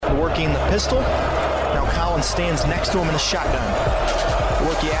Lewerke in the pistol. Now Collins stands next to him in the shotgun.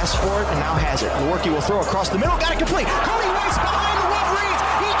 Lewerke asks for it and now has it. Lewerke will throw across the middle. Got it complete. Cody Rice behind the Wolverines.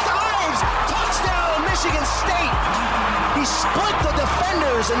 He dives. Touchdown, Michigan State. He split the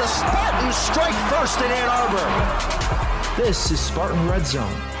defenders and the Spartans strike first in Ann Arbor. This is Spartan Red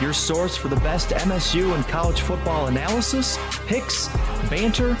Zone, your source for the best MSU and college football analysis, picks,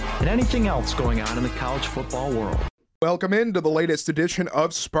 banter, and anything else going on in the college football world. Welcome into the latest edition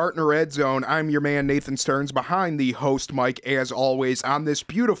of Spartan Red Zone. I'm your man, Nathan Stearns, behind the host mic, as always, on this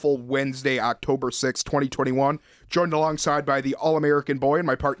beautiful Wednesday, October 6, 2021. Joined alongside by the All-American boy and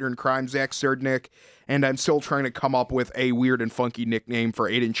my partner in crime, Zach Serdnick, and I'm still trying to come up with a weird and funky nickname for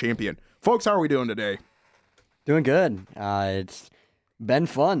Aiden Champion. Folks, how are we doing today? Doing good. It's been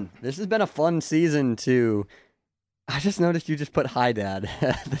fun. This has been a fun season to... I just noticed you just put "Hi, Dad"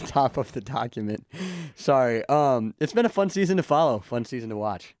 at the top of the document. Sorry. It's been a fun season to follow, fun season to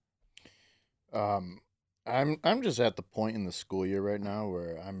watch. I'm just at the point in the school year right now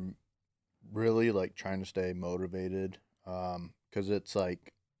where I'm really like trying to stay motivated, because it's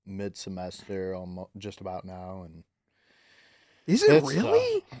like mid-semester, almost just about now, and is it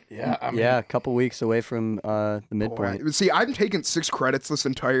really? Yeah, I mean, yeah, a couple weeks away from the midpoint. Right. See, I'm taking 6 credits this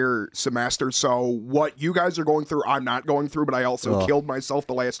entire semester, so what you guys are going through, I'm not going through, but I also killed myself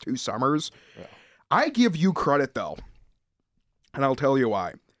the last 2 summers. Yeah. I give you credit, though, and I'll tell you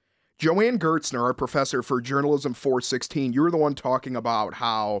why. Joanne Gertzner, our professor for Journalism 416, you were the one talking about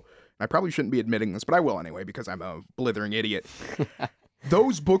how, I probably shouldn't be admitting this, but I will anyway, because I'm a blithering idiot.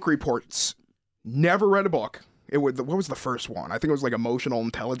 Those book reports, never read a book. What was the first one? I think it was like emotional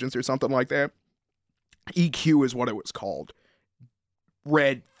intelligence or something like that. EQ is what it was called.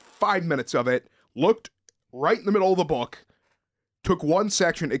 Read 5 minutes of it, looked right in the middle of the book, took one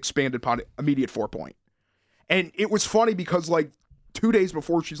section, expanded upon it, immediate 4-point. And it was funny because like 2 days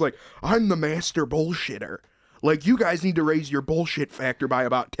before, she's like, I'm the master bullshitter. Like, you guys need to raise your bullshit factor by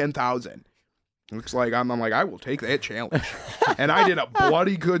about 10,000. Looks like I'm like, I will take that challenge. And I did a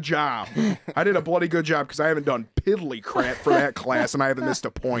bloody good job. Because I haven't done piddly crap for that class, and I haven't missed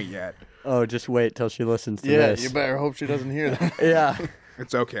a point yet. Oh, just wait till she listens to this. Yeah, you better hope she doesn't hear that. Yeah.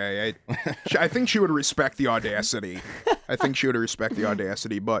 It's okay. I think she would respect the audacity.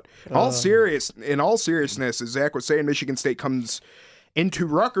 But in all seriousness, as Zach was saying, Michigan State comes into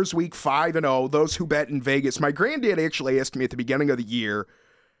Rutgers week 5-0. Those who bet in Vegas. My granddad actually asked me at the beginning of the year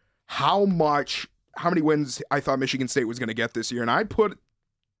how many wins I thought Michigan State was going to get this year, and I put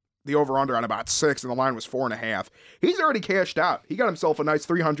the over-under on about 6, and the line was 4.5. He's already cashed out. He got himself a nice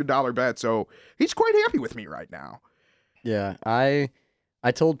 $300 bet, so he's quite happy with me right now. Yeah, I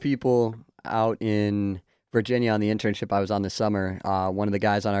told people out in Virginia on the internship I was on this summer, one of the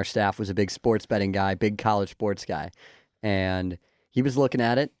guys on our staff was a big sports betting guy, big college sports guy, and he was looking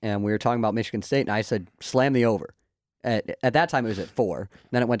at it, and we were talking about Michigan State, and I said, slam the over. At that time, it was at 4.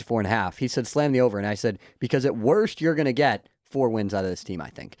 Then it went to 4.5. He said, slam the over. And I said, because at worst, you're going to get 4 wins out of this team, I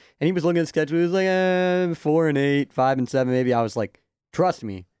think. And he was looking at the schedule. He was like, 4-8, 5-7, maybe. I was like, trust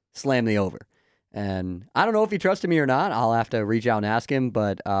me, slam the over. And I don't know if he trusted me or not. I'll have to reach out and ask him.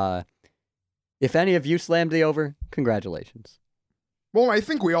 But if any of you slammed the over, congratulations. Well, I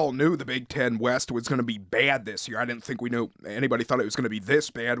think we all knew the Big Ten West was going to be bad this year. I didn't think anybody thought it was going to be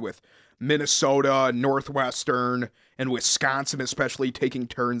this bad with Minnesota, Northwestern, and Wisconsin especially taking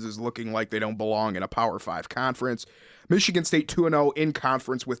turns as looking like they don't belong in a Power 5 conference. Michigan State 2-0 in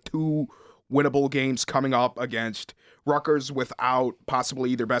conference with 2 winnable games coming up against Rutgers without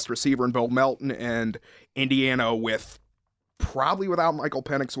possibly their best receiver in Bill Melton, and Indiana probably without Michael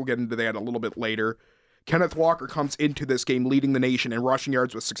Penix. We'll get into that a little bit later. Kenneth Walker comes into this game leading the nation in rushing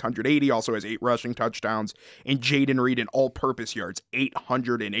yards with 680, also has 8 rushing touchdowns, and Jaden Reed in all-purpose yards,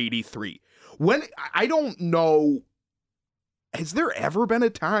 883. I don't know, has there ever been a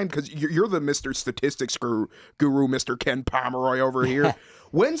time, because you're the Mr. Statistics guru, Mr. Ken Pomeroy over here.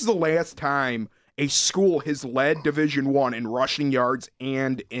 When's the last time a school has led Division I in rushing yards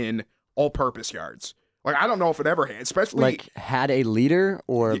and in all-purpose yards? Like, I don't know if it ever had, especially... Like, had a leader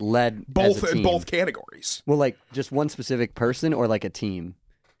or led both as a team? In both categories. Well, like, just one specific person or, like, a team?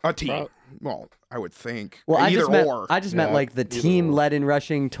 A team. Well, I would think. Well, either I just meant, like, the team led in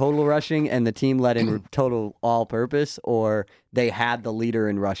rushing, total rushing, and the team led in total all-purpose, or they had the leader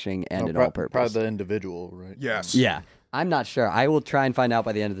in rushing and in all-purpose? Probably the individual, right? Yes. Yeah. I'm not sure. I will try and find out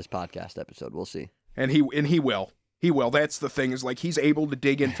by the end of this podcast episode. We'll see. And he will. He will. That's the thing, is, like, he's able to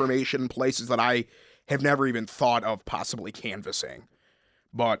dig information in places that I have never even thought of possibly canvassing.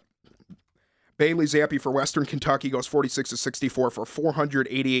 But Bailey Zappi for Western Kentucky goes 46-64 for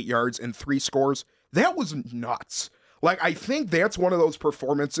 488 yards and 3 scores. That was nuts. Like, I think that's one of those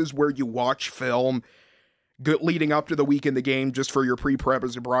performances where you watch film leading up to the week in the game just for your pre-prep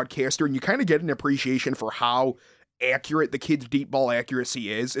as a broadcaster, and you kind of get an appreciation for how accurate the kid's deep ball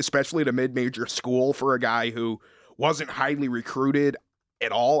accuracy is, especially at a mid-major school for a guy who wasn't highly recruited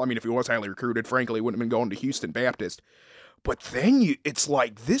at all. I mean, if he was highly recruited, frankly, he wouldn't have been going to Houston Baptist. But then it's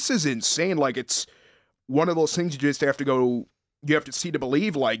like, this is insane. Like, it's one of those things you just have to go, you have to see to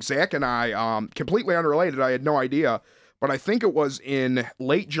believe. Like, Zach and I, completely unrelated, I had no idea, but I think it was in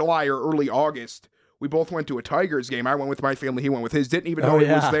late July or early August, we both went to a Tigers game. I went with my family, he went with his, didn't even know he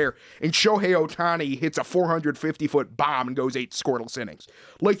was there. And Shohei Ohtani hits a 450-foot bomb and goes 8 scoreless innings.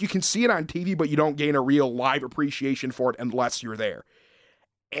 Like, you can see it on TV, but you don't gain a real live appreciation for it unless you're there.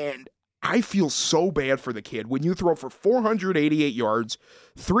 And I feel so bad for the kid when you throw for 488 yards,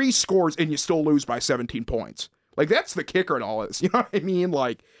 3 scores, and you still lose by 17 points. Like, that's the kicker in all this. You know what I mean?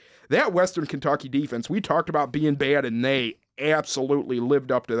 Like, that Western Kentucky defense, we talked about being bad, and they absolutely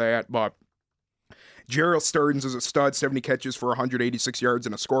lived up to that. But Gerald Stearns is a stud, 70 catches for 186 yards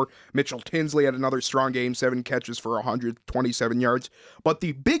and a score. Mitchell Tinsley had another strong game, 7 catches for 127 yards. But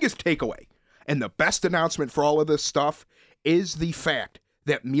the biggest takeaway and the best announcement for all of this stuff is the fact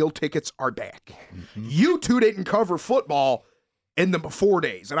that meal tickets are back. Mm-hmm. You two didn't cover football in the before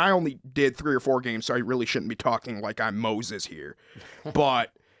days, and I only did 3 or 4 games, so I really shouldn't be talking like I'm Moses here.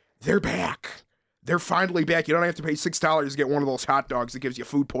 But they're back. They're finally back. You don't have to pay $6 to get one of those hot dogs that gives you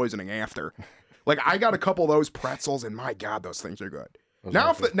food poisoning after. Like, I got a couple of those pretzels, and my God, those things are good.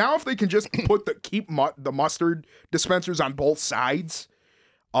 Now if they can just keep the mustard dispensers on both sides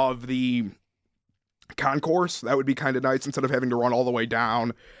of the concourse, that would be kind of nice, instead of having to run all the way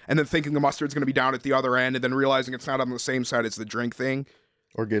down and then thinking the mustard's going to be down at the other end and then realizing it's not on the same side as the drink thing.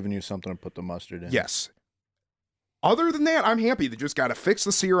 Or giving you something to put the mustard in. Yes. Other than that, I'm happy. They just got to fix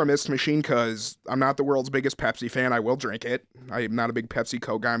the Sierra Mist machine, because I'm not the world's biggest Pepsi fan. I will drink it. I'm not a big Pepsi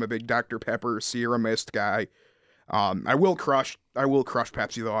Coke guy. I'm a big Dr. Pepper Sierra Mist guy. I will crush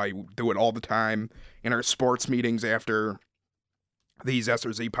Pepsi, though. I do it all the time in our sports meetings after these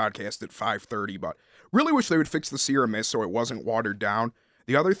SRZ podcasts at 5:30. But really wish they would fix the Sierra Mist so it wasn't watered down.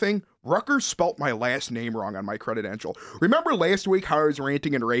 The other thing, Rutgers spelt my last name wrong on my credential. Remember last week how I was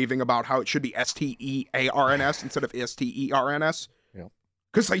ranting and raving about how it should be Stearns instead of Sterns? Yeah.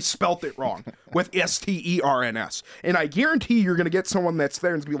 Because they spelt it wrong with Sterns. And I guarantee you're going to get someone that's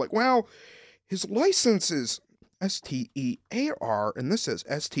there and be like, well, his license is Stear and this is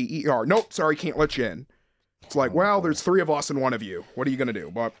Ster. Nope, sorry, can't let you in. It's like, well, there's 3 of us and 1 of you. What are you going to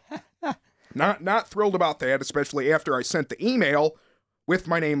do? But not thrilled about that, especially after I sent the email with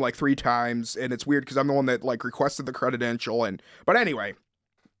my name like 3 times, and it's weird because I'm the one that like requested the credential. But anyway,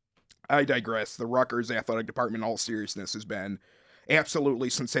 I digress. The Rutgers athletic department, in all seriousness, has been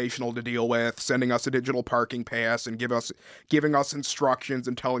absolutely sensational to deal with, sending us a digital parking pass and giving us instructions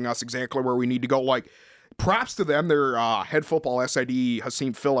and telling us exactly where we need to go. Like, props to them. Their head football SID,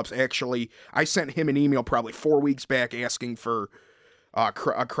 Hasim Phillips, actually, I sent him an email probably 4 weeks back asking for a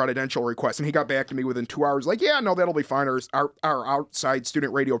credential request, and he got back to me within 2 hours, like, yeah, no, that'll be fine. Our outside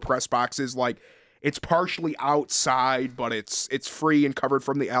student radio press box is like, it's partially outside, but it's free and covered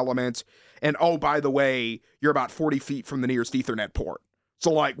from the elements. And oh, by the way, you're about 40 feet from the nearest Ethernet port.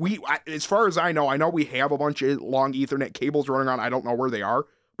 So like, as far as I know we have a bunch of long Ethernet cables running on. I don't know where they are,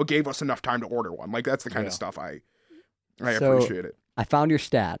 but gave us enough time to order one. Like, that's the kind of stuff I appreciate it. I found your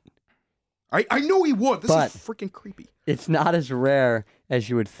stat. I know he would. This is freaking creepy. It's not as rare as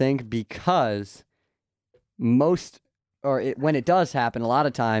you would think, because when it does happen, a lot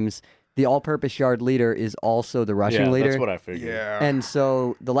of times the all-purpose yard leader is also the rushing leader. That's what I figured. Yeah. And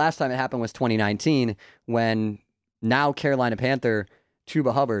so the last time it happened was 2019, when now Carolina Panther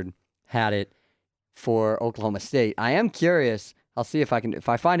Chuba Hubbard had it for Oklahoma State. I am curious. I'll see if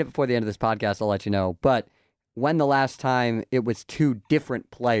I find it before the end of this podcast, I'll let you know. But when the last time it was 2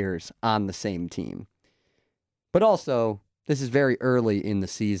 different players on the same team. But also, this is very early in the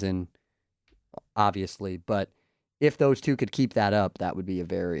season, obviously. But if those 2 could keep that up, that would be a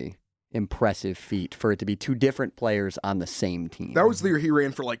very impressive feat for it to be 2 different players on the same team. That was the year he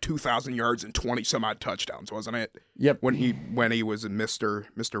ran for like 2,000 yards and 20 some odd touchdowns, wasn't it? Yep. When he was a Mr.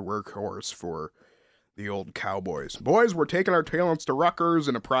 Workhorse for the old Cowboys. Boys, we're taking our talents to Rutgers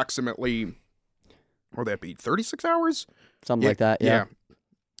in approximately, what would that be, 36 hours? Something like that, yeah.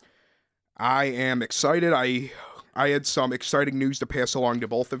 I am excited. I had some exciting news to pass along to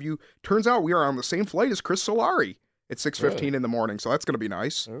both of you. Turns out we are on the same flight as Chris Solari at 6:15 in the morning, so that's going to be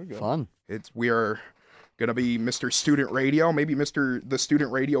nice. There we go. Fun. We are going to be Mr. Student Radio. Maybe the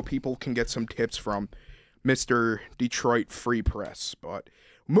Student Radio people can get some tips from Mr. Detroit Free Press. But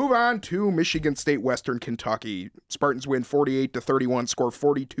Move on to Michigan State, Western Kentucky. Spartans win 48-31, score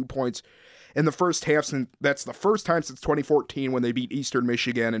 42 points in the first half. That's the first time since 2014 when they beat Eastern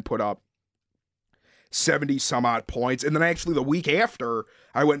Michigan and put up 70 some odd points. And then actually the week after,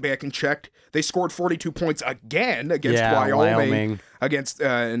 I went back and checked, they scored 42 points again against Wyoming. Against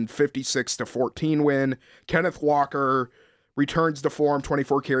in 56-14 win. Kenneth Walker returns to form,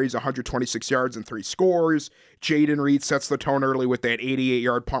 24 carries, 126 yards, and 3 scores. Jaden Reed sets the tone early with that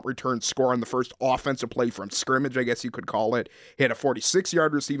 88-yard punt return score on the first offensive play from scrimmage, I guess you could call it. He had a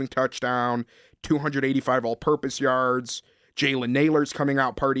 46-yard receiving touchdown, 285 all-purpose yards. Jalen Naylor's coming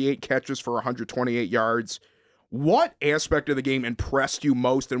out, party 8 catches for 128 yards. What aspect of the game impressed you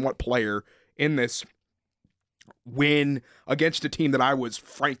most, and what player in this win against a team that I was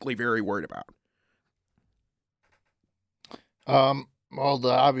frankly very worried about? Well,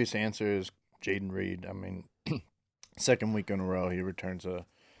 the obvious answer is Jaden Reed. I mean, second week in a row, he returns a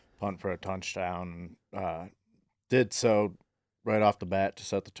punt for a touchdown. Did so right off the bat to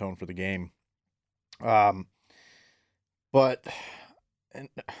set the tone for the game. But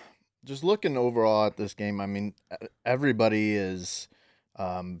just looking overall at this game, I mean, everybody is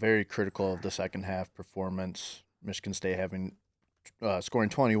very critical of the second half performance. Michigan State scoring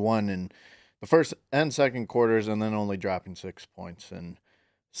 21 in the first and second quarters, and then only dropping 6 points in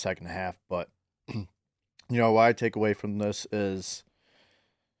second half. But what I take away from this is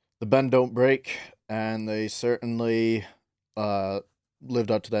the bend don't break, and they certainly lived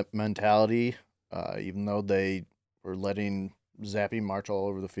up to that mentality, even though they were letting Zappe march all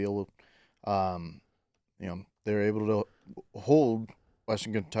over the field. They were able to hold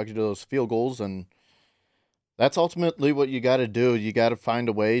Western Kentucky to those field goals, and that's ultimately what you got to do. You got to find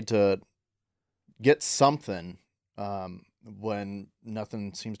a way to get something when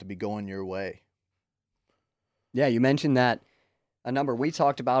nothing seems to be going your way. Yeah, you mentioned that a number we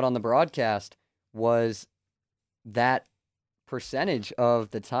talked about on the broadcast was that percentage of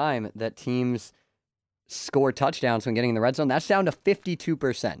the time that teams score touchdowns when getting in the red zone. That's down to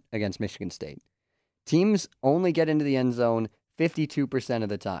 52% against Michigan State. Teams only get into the end zone 52% of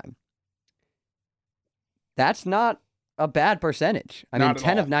the time. That's not a bad percentage. I mean,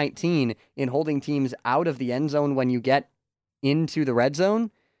 10 of 19 in holding teams out of the end zone when you get into the red zone.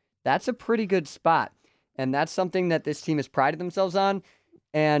 That's a pretty good spot. And that's something that this team has prided themselves on.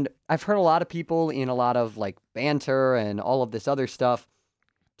 And I've heard a lot of people in a lot of banter and all of this other stuff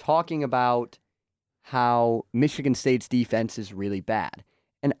talking about how Michigan State's defense is really bad.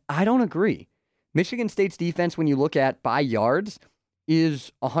 And I don't agree. Michigan State's defense, when you look at by yards,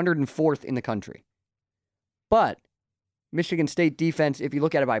 is 104th in the country. But Michigan State defense, if you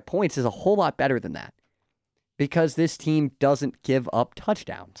look at it by points, is a whole lot better than that because this team doesn't give up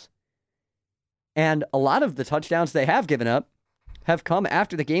touchdowns. And a lot of the touchdowns they have given up have come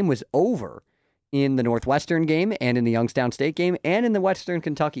after the game was over in the Northwestern game and in the Youngstown State game and in the Western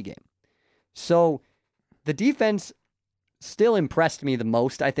Kentucky game. So the defense still impressed me the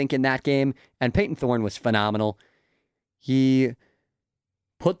most, I think, in that game. And Peyton Thorne was phenomenal. He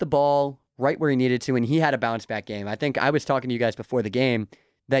put the ball right where he needed to, and he had a bounce-back game. I think I was talking to you guys before the game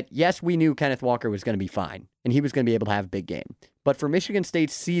that, yes, we knew Kenneth Walker was going to be fine, and he was going to be able to have a big game. But for Michigan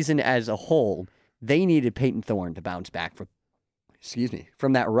State's season as a whole, they needed Peyton Thorne to bounce back from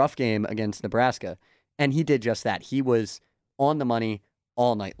that rough game against Nebraska, and he did just that. He was on the money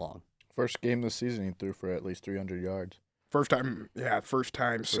all night long. First game this season, he threw for at least 300 yards. First time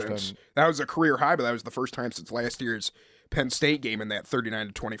since. That was a career high, but that was the first time since last year's Penn State game in that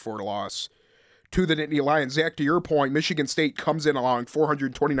 39-24 loss to the Nittany Lions. Zach, to your point, Michigan State comes in allowing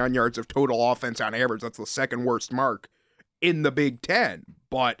 429 yards of total offense on average. That's the second worst mark in the Big Ten.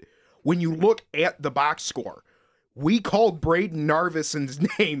 But when you look at the box score, we called Braden Narvison's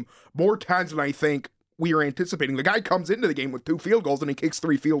name more times than I think we are anticipating. The guy comes into the game with 2 field goals and he kicks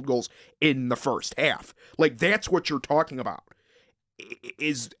 3 field goals in the first half. That's what you're talking about.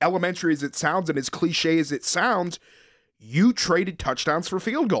 As elementary as it sounds and as cliche as it sounds, you traded touchdowns for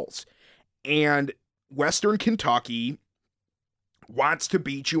field goals. And Western Kentucky wants to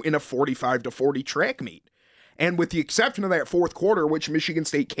beat you in a 45-40 track meet. And with the exception of that fourth quarter, which Michigan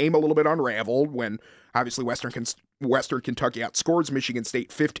State came a little bit unraveled when obviously Western Kentucky outscores Michigan State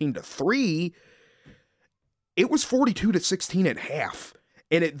 15-3, it was 42-16 at half.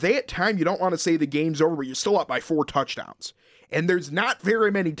 And at that time, you don't want to say the game's over, but you're still up by 4 touchdowns. And there's not very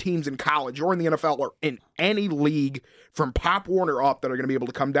many teams in college or in the NFL or in any league from Pop Warner up that are going to be able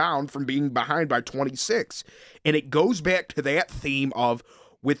to come down from being behind by 26. And it goes back to that theme of,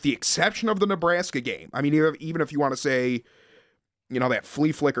 with the exception of the Nebraska game, I mean, even if you want to say, that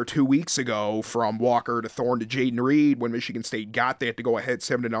flea flicker 2 weeks ago from Walker to Thorne to Jaden Reed when Michigan State got that to go ahead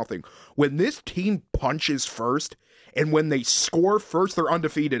 7-0. When this team punches first and when they score first, they're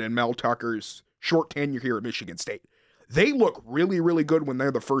undefeated in Mel Tucker's short tenure here at Michigan State. They look really, really good when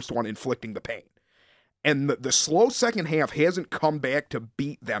they're the first one inflicting the pain. And the slow second half hasn't come back to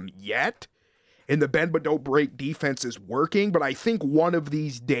beat them yet. And the bend but don't break defense is working. But I think one of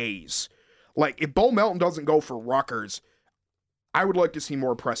these days, like if Bo Melton doesn't go for Rutgers, I would like to see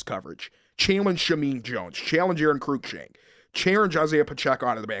more press coverage. Challenge Shameen Jones. Challenge Aaron Cruikshank. Challenge Isaiah Pacheco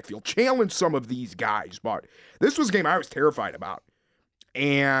out of the backfield. Challenge some of these guys. But this was a game I was terrified about.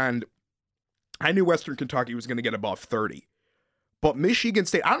 And I knew Western Kentucky was going to get above 30. But Michigan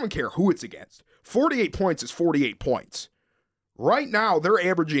State, I don't care who it's against. 48 points is 48 points. Right now, they're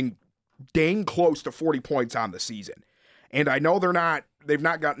averaging dang close to 40 points on the season. And I know they've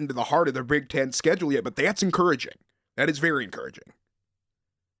not gotten to the heart of their Big Ten schedule yet, but that's encouraging. That is very encouraging.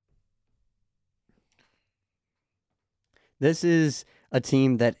 This is a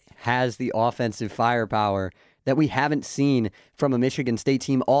team that has the offensive firepower that we haven't seen from a Michigan State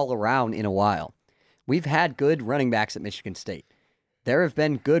team all around in a while. We've had good running backs at Michigan State. There have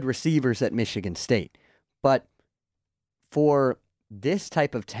been good receivers at Michigan State. But for this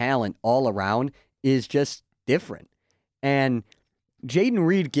type of talent all around is just different. And Jaden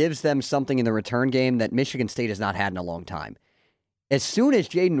Reed gives them something in the return game that Michigan State has not had in a long time. As soon as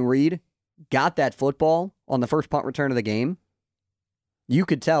Jaden Reed got that football on the first punt return of the game, you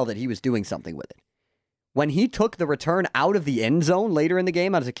could tell that he was doing something with it. When he took the return out of the end zone later in the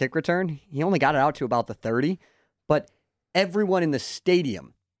game as a kick return, he only got it out to about the 30, but everyone in the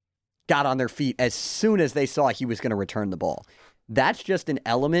stadium got on their feet as soon as they saw he was going to return the ball. That's just an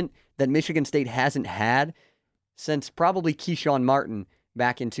element that Michigan State hasn't had since probably Keyshawn Martin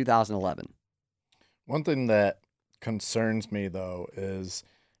back in 2011. One thing that concerns me, though, is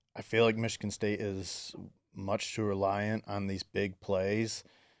I feel like Michigan State is much too reliant on these big plays.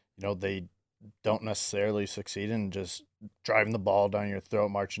 They don't necessarily succeed in just driving the ball down your throat,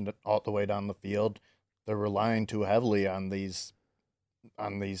 marching all the way down the field. They're relying too heavily on these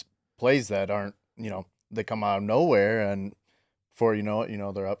plays that aren't, they come out of nowhere, and before you know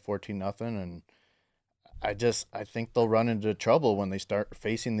it, they're up 14-0, and I think they'll run into trouble when they start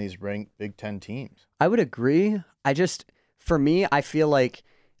facing these ranked Big Ten teams. I would agree. For me, I feel like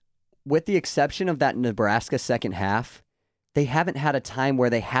with the exception of that Nebraska second half, they haven't had a time where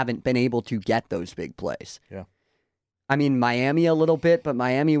they haven't been able to get those big plays. Yeah. I mean, Miami a little bit, but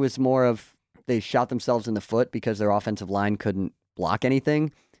Miami was more of they shot themselves in the foot because their offensive line couldn't block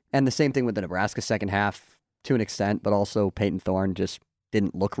anything. And the same thing with the Nebraska second half to an extent, but also Peyton Thorne just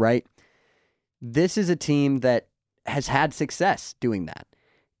didn't look right. This is a team that has had success doing that.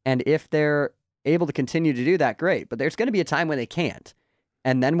 And if they're able to continue to do that, great. But there's going to be a time when they can't.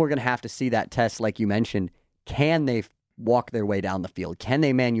 And then we're going to have to see that test, like you mentioned. Can they walk their way down the field? Can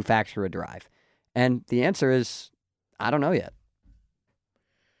they manufacture a drive? And the answer is, I don't know yet.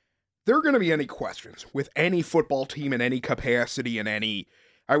 There are going to be any questions with any football team in any capacity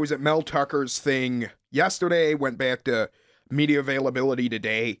I was at Mel Tucker's thing yesterday, went back to media availability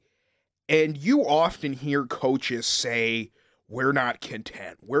today, and you often hear coaches say, we're not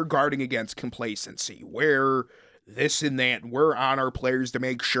content. We're guarding against complacency. We're this and that. We're on our players to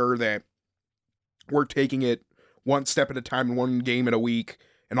make sure that we're taking it one step at a time and one game in a week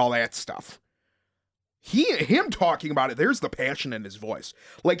and all that stuff. Him talking about it, there's the passion in his voice.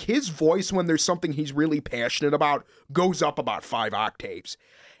 Like his voice when there's something he's really passionate about goes up about 5 octaves.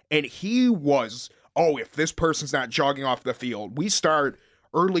 And he was, if this person's not jogging off the field, we start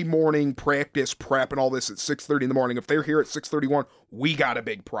early morning practice prep and all this at 6:30 in the morning. If they're here at 6:31, we got a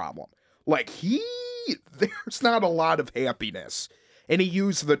big problem. Like there's not a lot of happiness. And he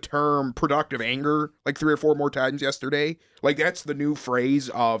used the term productive anger like 3 or 4 more times yesterday. Like that's the new phrase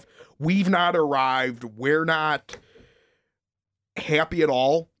of we've not arrived. We're not happy at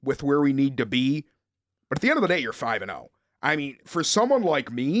all with where we need to be. But at the end of the day, you're 5-0. I mean, for someone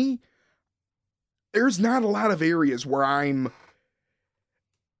like me, there's not a lot of areas where I'm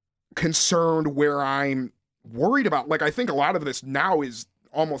concerned, where I'm worried about. Like, I think a lot of this now is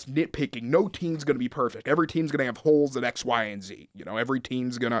almost nitpicking. No team's going to be perfect. Every team's going to have holes at X, Y, and Z. Every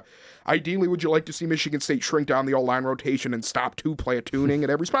team's going to... Ideally, would you like to see Michigan State shrink down the all-line rotation and stop 2 platooning at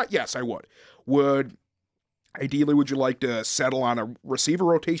every spot? Yes, I would. Ideally, would you like to settle on a receiver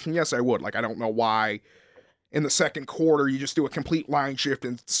rotation? Yes, I would. Like, I don't know why in the second quarter you just do a complete line shift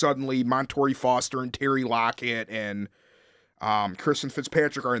and suddenly Montorie Foster and Terry Lockett and Christian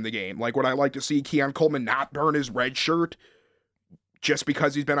Fitzpatrick are in the game. Like, would I like to see Keon Coleman not burn his red shirt just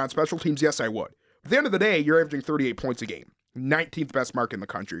because he's been on special teams? Yes, I would. At the end of the day, you're averaging 38 points a game. 19th best mark in the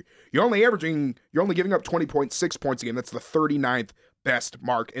country. You're only giving up 20.6 points a game. That's the 39th best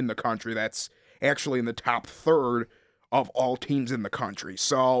mark in the country. That's actually in the top third of all teams in the country.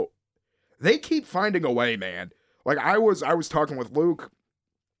 So they keep finding a way, man. Like I was talking with Luke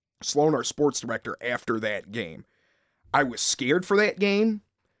Sloan, our sports director, after that game. I was scared for that game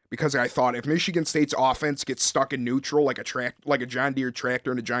because I thought if Michigan State's offense gets stuck in neutral like a John Deere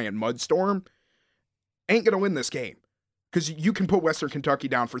tractor in a giant mudstorm, ain't gonna win this game. Because you can put Western Kentucky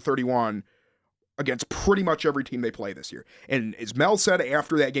down for 31 against pretty much every team they play this year. And as Mel said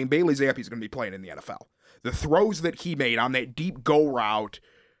after that game, Bailey Zappe's going to be playing in the NFL. The throws that he made on that deep go route,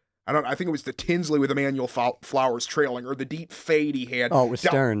 I think it was the Tinsley with Emmanuel Flowers trailing, or the deep fade he had. Oh, it was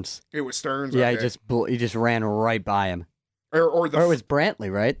Stearns. It was Stearns. Yeah, okay. he just ran right by him. Or it was Brantley,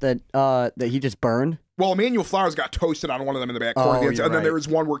 right? That he just burned. Well, Emmanuel Flowers got toasted on one of them in the backcourt, and then there was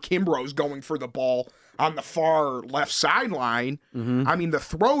one where Kimbrough's going for the ball on the far left sideline. Mm-hmm. I mean, the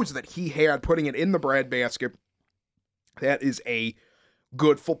throws that he had, putting it in the breadbasket, that is a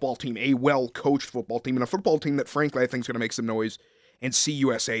good football team, a well-coached football team, and a football team that, frankly, I think is going to make some noise in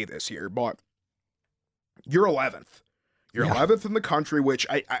CUSA this year. But you're 11th. You're 11th in the country, which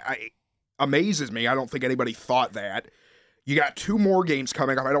I amazes me. I don't think anybody thought that. You got 2 more games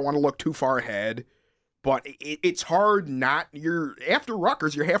coming up. I don't want to look too far ahead, but it's hard not. After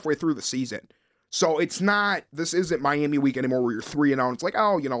Rutgers, you're halfway through the season. So this isn't Miami week anymore where you're 3-0. It's like,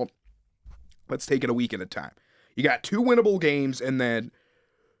 let's take it a week at a time. You got 2 winnable games, and then,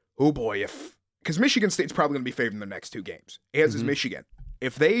 oh boy, because Michigan State's probably going to be favored in the next 2 games, as is Michigan.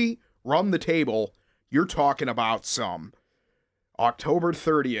 If they run the table, you're talking about some October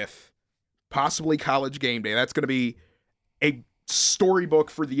 30th, possibly College game day. That's going to be a storybook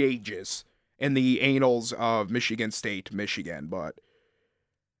for the ages in the annals of Michigan State, Michigan. But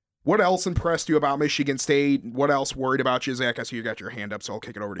what else impressed you about Michigan State? What else worried about you, Zach? I see you got your hand up, so I'll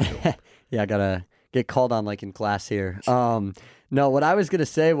kick it over to you. Yeah, I got to get called on like in class here. No, what I was going to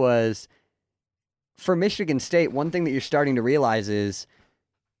say was, for Michigan State, one thing that you're starting to realize is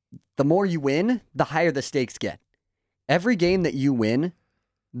the more you win, the higher the stakes get. Every game that you win,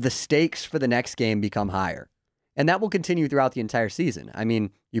 the stakes for the next game become higher. And that will continue throughout the entire season. I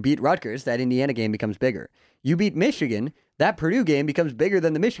mean, you beat Rutgers, that Indiana game becomes bigger. You beat Michigan, that Purdue game becomes bigger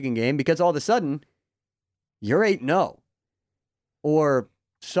than the Michigan game because all of a sudden, you're 8-0. Or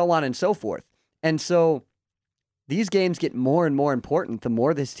so on and so forth. And so these games get more and more important the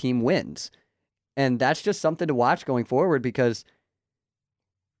more this team wins. And that's just something to watch going forward because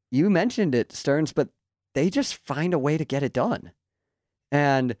you mentioned it, Stearns, but they just find a way to get it done.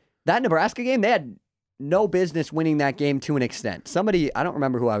 And that Nebraska game, they had no business winning that game to an extent. Somebody, I don't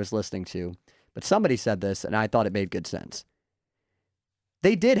remember who I was listening to, but somebody said this, and I thought it made good sense.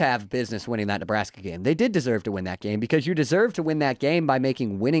 They did have business winning that Nebraska game. They did deserve to win that game because you deserve to win that game by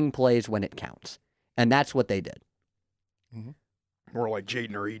making winning plays when it counts. And that's what they did. Mm-hmm. More like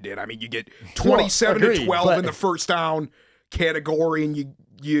Jaden Reed did. I mean, you get 27 to 12 in the first down category, and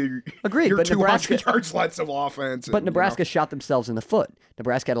you're but 200 Nebraska, yards less of offense. But Nebraska shot themselves in the foot.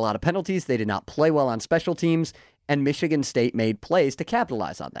 Nebraska had a lot of penalties. They did not play well on special teams, and Michigan State made plays to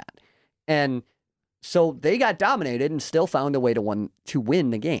capitalize on that. And so they got dominated and still found a way to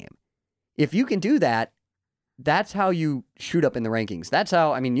win the game. If you can do that, that's how you shoot up in the rankings. That's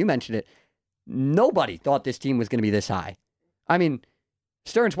how, I mean, you mentioned it. Nobody thought this team was going to be this high. I mean,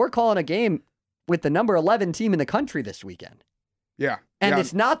 Stearns, we're calling a game with the number 11 team in the country this weekend. Yeah. And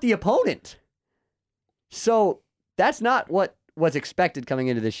it's not the opponent. So that's not what was expected coming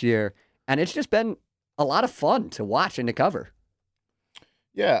into this year. And it's just been a lot of fun to watch and to cover.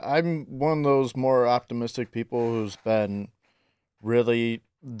 Yeah, I'm one of those more optimistic people who's been really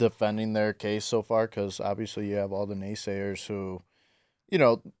defending their case so far because obviously you have all the naysayers who,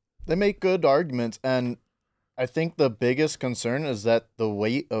 they make good arguments. And I think the biggest concern is that the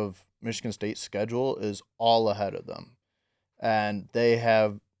weight of Michigan State's schedule is all ahead of them. And they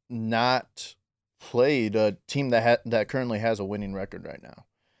have not played a team that currently has a winning record right now.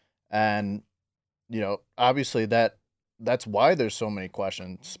 And, obviously that's why there's so many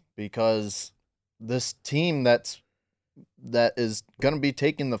questions, because this team that is going to be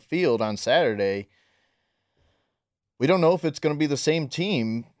taking the field on Saturday, we don't know if it's going to be the same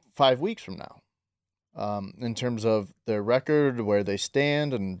team 5 weeks from now. In terms of their record, where they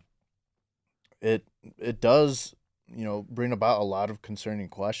stand, and it does, bring about a lot of concerning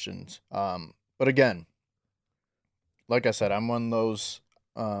questions. But again, like I said, I'm one of those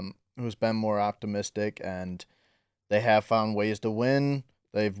who's been more optimistic, and they have found ways to win.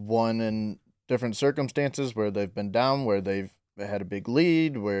 They've won in different circumstances where they've been down, where they've had a big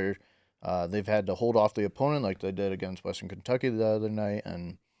lead, where They've had to hold off the opponent like they did against Western Kentucky the other night,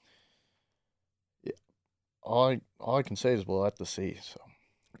 and all I can say is we'll have to see. So,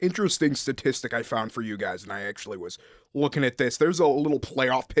 interesting statistic I found for you guys, and I actually was looking at this. There's a little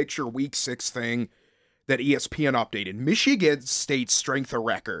playoff picture Week 6 thing that ESPN updated. Michigan State's strength of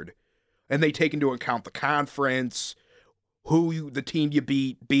record, and they take into account the conference, the team you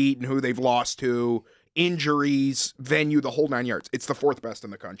beat, and who they've lost to, injuries, venue, the whole 9 yards. It's the 4th best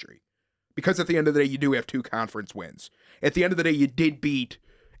in the country. Because at the end of the day, you do have 2 conference wins. At the end of the day, you did beat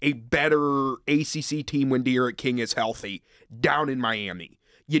a better ACC team when De'Aaron King is healthy down in Miami.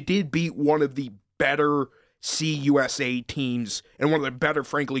 You did beat one of the better CUSA teams and one of the better,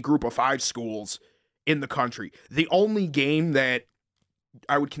 frankly, group of 5 schools in the country. The only game that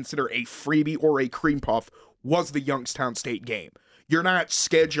I would consider a freebie or a cream puff was the Youngstown State game. You're not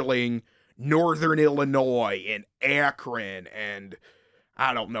scheduling Northern Illinois and Akron and,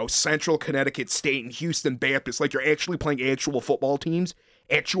 I don't know, Central Connecticut State and Houston Baptist. Like, you're actually playing actual football teams,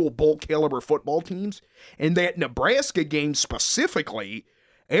 actual bowl caliber football teams. And that Nebraska game specifically,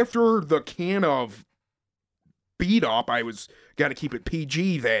 after the can of beat up, I was got to keep it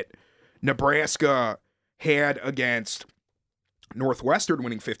PG, that Nebraska had against Northwestern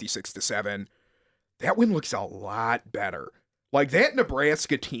winning 56-7. That win looks a lot better. Like, that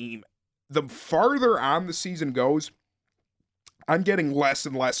Nebraska team, the farther on the season goes, I'm getting less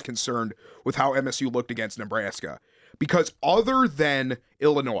and less concerned with how MSU looked against Nebraska. Because other than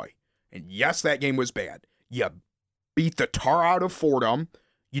Illinois, and yes, that game was bad, you beat the tar out of Fordham.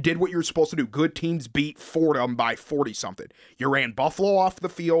 You did what you were supposed to do. Good teams beat Fordham by 40-something. You ran Buffalo off the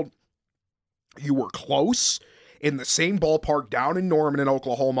field. You were close in the same ballpark down in Norman in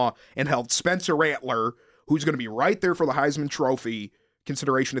Oklahoma and held Spencer Rattler, who's going to be right there for the Heisman Trophy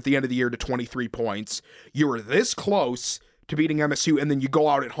consideration at the end of the year, to 23 points. You were this close to beating MSU, and then you go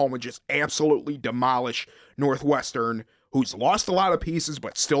out at home and just absolutely demolish Northwestern, who's lost a lot of pieces,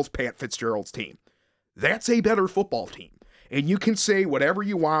 but still's Pat Fitzgerald's team. That's a better football team. And you can say whatever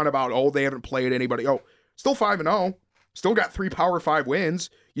you want about, oh, they haven't played anybody. Oh, still 5-0. Still got 3 Power 5 wins.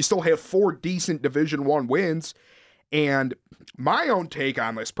 You still have 4 decent Division I wins. And my own take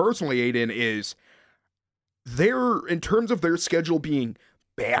on this personally, Aiden, is in terms of their schedule being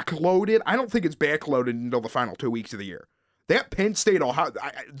backloaded, I don't think it's backloaded until the final 2 weeks of the year. That Penn State, Ohio,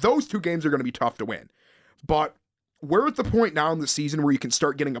 those 2 games are going to be tough to win. But we're at the point now in the season where you can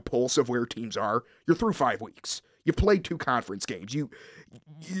start getting a pulse of where teams are. You're through 5 weeks. You've played 2 conference games.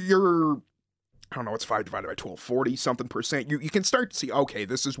 You're, I don't know, it's 5 divided by 12, 40-something%. You can start to see, okay,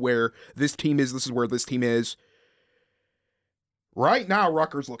 this is where this team is, this is where this team is. Right now,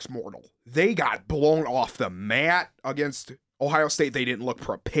 Rutgers looks mortal. They got blown off the mat against Ohio State. They didn't look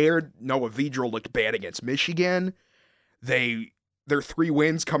prepared. Noah Vedral looked bad against Michigan. Their 3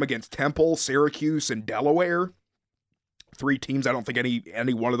 wins come against Temple, Syracuse, and Delaware. 3 teams. I don't think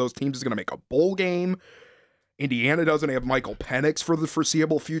any one of those teams is going to make a bowl game. Indiana doesn't have Michael Penix for the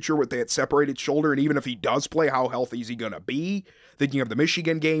foreseeable future with that separated shoulder, and even if he does play, how healthy is he going to be? Then you have the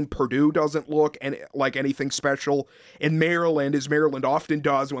Michigan game. Purdue doesn't look like anything special. And Maryland, as Maryland often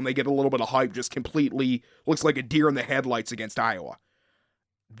does when they get a little bit of hype, just completely looks like a deer in the headlights against Iowa.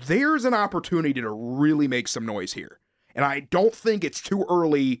 There's an opportunity to really make some noise here. And I don't think it's too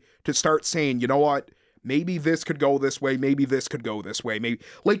early to start saying, you know what, maybe this could go this way, maybe this could go this way. Maybe,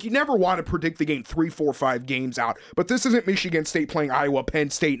 like, you never want to predict the game 3, 4, 5 games out, but this isn't Michigan State playing Iowa, Penn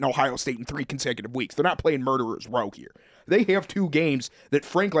State, and Ohio State in 3 consecutive weeks. They're not playing murderer's row here. They have 2 games that,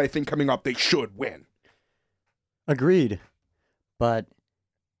 frankly, I think coming up they should win. Agreed. But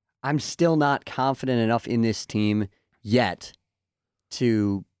I'm still not confident enough in this team yet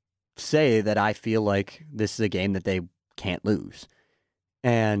to say that I feel like this is a game that they can't lose.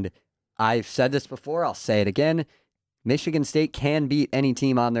 And I've said this before, I'll say it again. Michigan State can beat any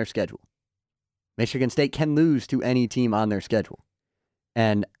team on their schedule. Michigan State can lose to any team on their schedule.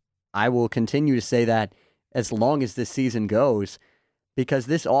 And I will continue to say that as long as this season goes, because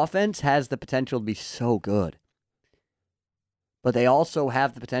this offense has the potential to be so good. But they also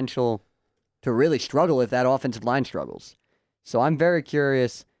have the potential to really struggle if that offensive line struggles. So I'm very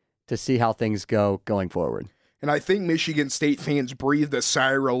curious to see how things go going forward. And I think Michigan State fans breathed a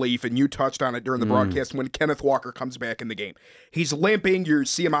sigh of relief, and you touched on it during the broadcast when Kenneth Walker comes back in the game. He's limping. You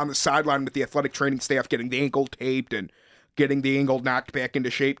see him on the sideline with the athletic training staff getting the ankle taped and getting the ankle knocked back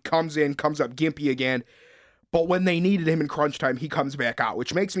into shape. Comes up gimpy again. But when they needed him in crunch time, he comes back out,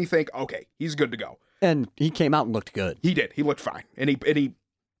 which makes me think, okay, he's good to go. And he came out and looked good. He did. He looked fine. And he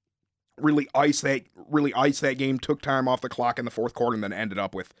really iced that game, took time off the clock in the fourth quarter, and then ended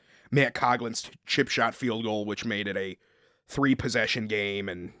up with Matt Coughlin's chip shot field goal, which made it a 3-possession game,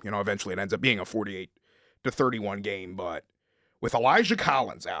 and eventually it ends up being a 48-31 game. But with Elijah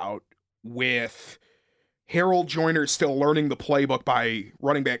Collins out, with Harold Joyner still learning the playbook by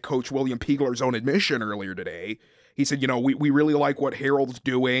running back coach William Piegler's own admission earlier today, he said, we really like what Harold's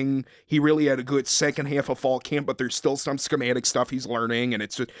doing. He really had a good second half of fall camp, but there's still some schematic stuff he's learning, and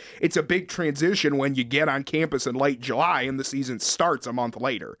it's a big transition when you get on campus in late July and the season starts a month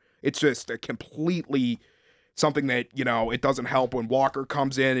later. It's just a completely something that, it doesn't help when Walker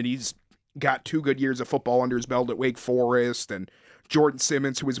comes in and he's got 2 good years of football under his belt at Wake Forest, and Jordan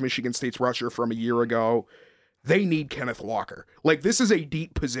Simmons, who was Michigan State's rusher from a year ago. They need Kenneth Walker. Like, this is a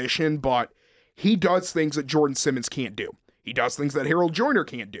deep position, but he does things that Jordan Simmons can't do. He does things that Harold Joyner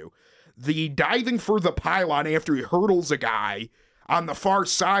can't do. The diving for the pylon after he hurdles a guy on the far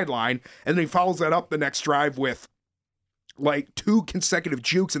sideline, and then he follows that up the next drive with like 2 consecutive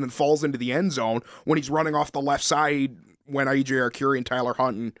jukes and then falls into the end zone when he's running off the left side when A.J. Arcuri and Tyler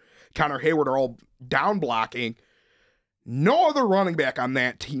Hunt and Connor Hayward are all down blocking. No other running back on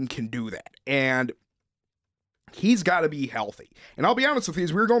that team can do that. And he's got to be healthy. And I'll be honest with you,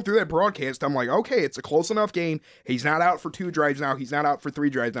 as we were going through that broadcast, I'm like, okay, it's a close enough game. He's not out for 2 drives now. He's not out for 3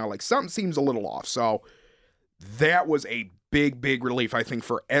 drives now. Like, something seems a little off. So that was a big, big relief, I think,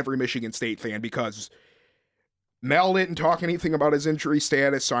 for every Michigan State fan, because Mel didn't talk anything about his injury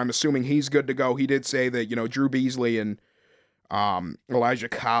status, so I'm assuming he's good to go. He did say that, Drew Beasley and Elijah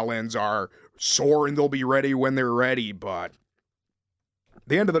Collins are sore and they'll be ready when they're ready. But at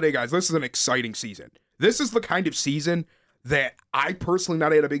the end of the day, guys, this is an exciting season. This is the kind of season that I personally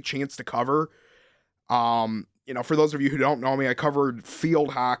not had a big chance to cover. For those of you who don't know me, I covered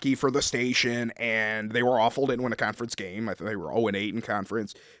field hockey for the station, and they were awful, didn't win a conference game. I think they were 0-8 in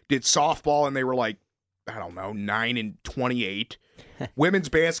conference. Did softball, and they were like, 9-28. Women's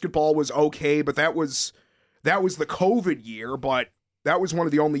basketball was okay, but that was the COVID year, but that was one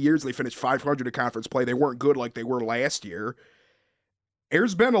of the only years they finished 500 in conference play. They weren't good like they were last year.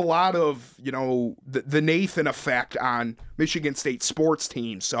 There's been a lot of, the Nathan effect on Michigan State sports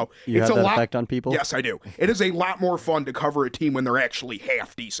teams. So you it's have a that lot. Effect on people? Yes, I do. It is a lot more fun to cover a team when they're actually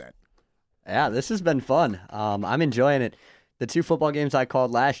half decent. Yeah, this has been fun. I'm enjoying it. The 2 football games I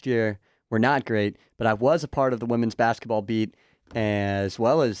called last year were not great, but I was a part of the women's basketball beat, as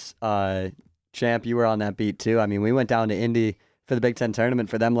well as Champ, you were on that beat too. I mean, we went down to Indy for the Big Ten tournament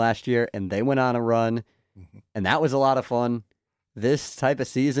for them last year, and they went on a run, and that was a lot of fun. This type of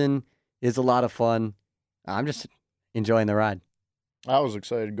season is a lot of fun. I'm just enjoying the ride. I was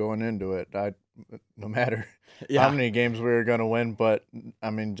excited going into it. No matter how many games we were going to win, but I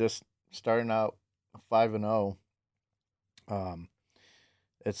mean, just starting out 5-0,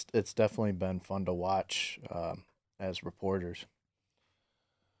 it's definitely been fun to watch as reporters.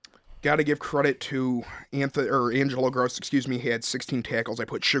 Got to give credit to Angelo Gross. He had 16 tackles. I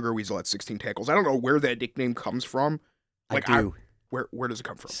put Sugar Weasel at 16 tackles. I don't know where that nickname comes from. Like, I do. Where does it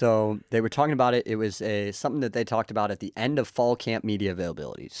come from? So they were talking about it. It was something that they talked about at the end of fall camp media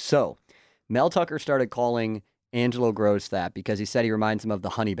availability. So Mel Tucker started calling Angelo Gross that because he said he reminds him of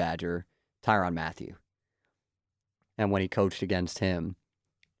the Honey Badger, Tyrann Mathieu, and when he coached against him,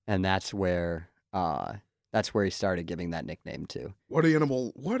 and that's where he started giving that nickname to. What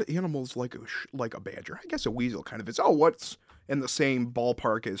animal's like a badger? I guess a weasel kind of is. Oh, what's in the same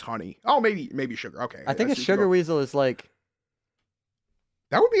ballpark as honey? Oh, maybe sugar. Okay, I think a sugar weasel is like.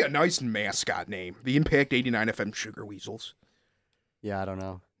 That would be a nice mascot name. The Impact 89 FM Sugar Weasels. Yeah, I don't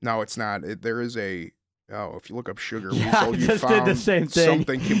know. No, it's not. There is a. Oh, if you look up Sugar yeah, Weasel, you found the same thing.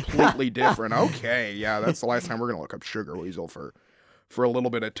 Something completely different. Okay, yeah, that's the last time we're gonna look up Sugar Weasel for a little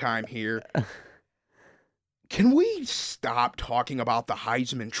bit of time here. Can we stop talking about the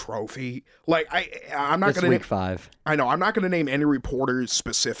Heisman Trophy? Like, I'm not going to week 5. I know I'm not going to name any reporters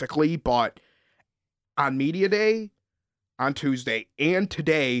specifically, but on Media Day, on Tuesday, and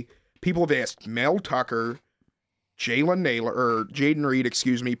today, people have asked Mel Tucker, Jaden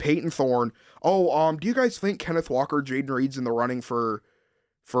Reed, Peyton Thorne. Oh, do you guys think Kenneth Walker, Jaden Reed's in the running for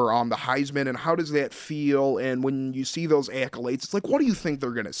the Heisman, and how does that feel? And when you see those accolades, it's like, what do you think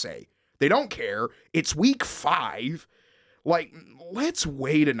they're going to say? They don't care. It's week 5. Like, let's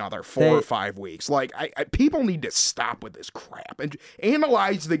wait another 4 or 5 weeks. Like, people need to stop with this crap and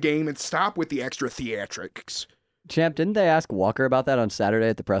analyze the game and stop with the extra theatrics. Champ, didn't they ask Walker about that on Saturday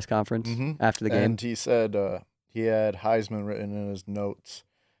at the press conference after the game? And he said he had Heisman written in his notes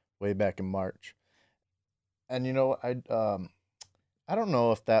way back in March. And, I don't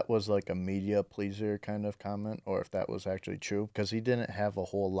know if that was like a media pleaser kind of comment or if that was actually true, because he didn't have a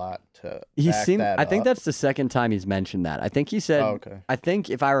whole lot to back that I think up. that's the second time he's mentioned that. I think he said, okay. I think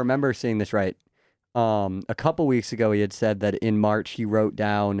if I remember seeing this right, a couple weeks ago he had said that in March he wrote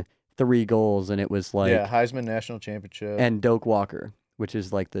down 3 goals, and it was like Heisman National Championship and Doak Walker, which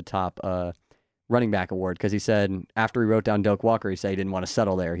is like the top running back award, because he said after he wrote down Doak Walker, he said he didn't want to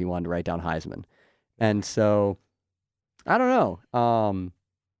settle there. He wanted to write down Heisman. And so, I don't know.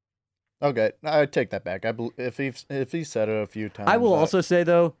 Okay, I take that back. If he said it a few times. I will also say,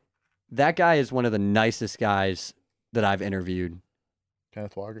 though, that guy is one of the nicest guys that I've interviewed.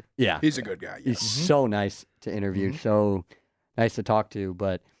 Kenneth Walker? Yeah. He's a good guy. Yeah. He's so nice to interview, so nice to talk to,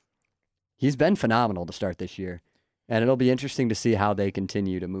 but he's been phenomenal to start this year. And it'll be interesting to see how they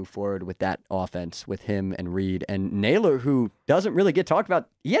continue to move forward with that offense with him and Reed. And Naylor, who doesn't really get talked about,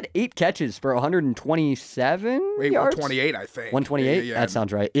 he had 8 catches for 127 yards? 128, I think. 128? Yeah. That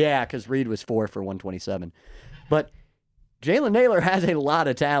sounds right. Yeah, because Reed was 4 for 127. But Jalen Naylor has a lot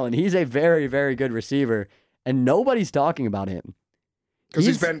of talent. He's a very, very good receiver, and nobody's talking about him. Because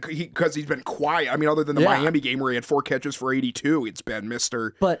he's been quiet. I mean, other than the Yeah. Miami game where he had 4 catches for 82, it's been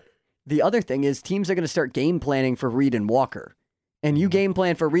Mr. But the other thing is teams are going to start game planning for Reed and Walker. And you game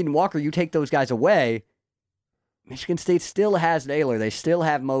plan for Reed and Walker, you take those guys away. Michigan State still has Naylor. They still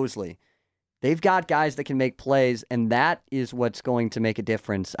have Mosley. They've got guys that can make plays, and that is what's going to make a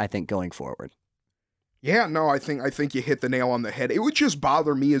difference, I think, going forward. Yeah, no, I think you hit the nail on the head. It would just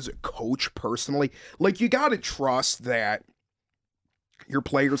bother me as a coach personally. Like, you got to trust that your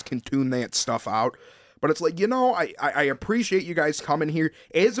players can tune that stuff out. But it's like, I appreciate you guys coming here.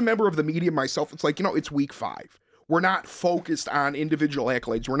 As a member of the media myself, it's like, it's week 5. We're not focused on individual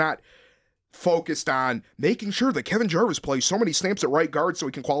accolades. We're not focused on making sure that Kevin Jarvis plays so many snaps at right guard so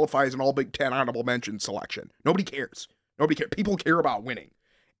he can qualify as an all Big Ten honorable mention selection. Nobody cares. People care about winning.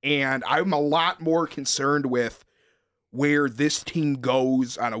 And I'm a lot more concerned with where this team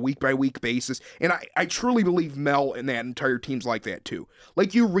goes on a week-by-week basis. And I truly believe Mel and that entire team's like that too.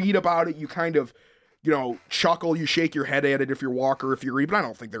 Like, you read about it, you kind of, chuckle, you shake your head at it if you're Walker, if you read, but I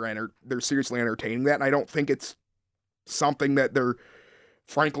don't think they're seriously entertaining that, and I don't think it's something that they're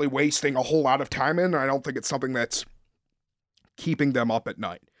frankly wasting a whole lot of time in. I don't think it's something that's keeping them up at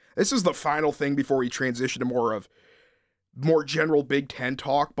night. This is the final thing before we transition to more general Big Ten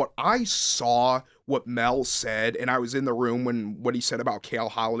talk, but I saw what Mel said, and I was in the room when what he said about Cal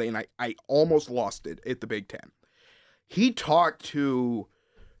Holiday, and I almost lost it at the Big Ten. He talked to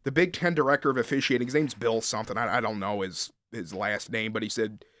the Big Ten director of officiating. His name's Bill something. I don't know his last name, but he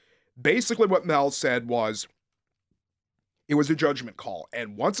said basically what Mel said was it was a judgment call,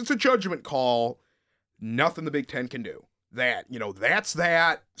 and once it's a judgment call, nothing the Big Ten can do. That's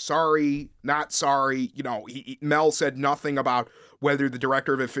that. Sorry, not sorry. Mel said nothing about whether the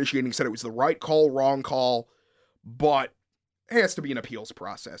director of officiating said it was the right call, wrong call, but it has to be an appeals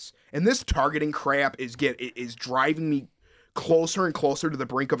process. And this targeting crap is driving me closer and closer to the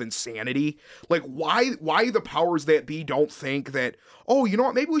brink of insanity. Like, why the powers that be don't think that, oh, you know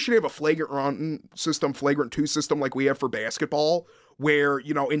what, maybe we should have a flagrant 2 system like we have for basketball, where,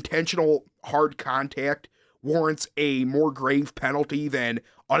 intentional hard contact warrants a more grave penalty than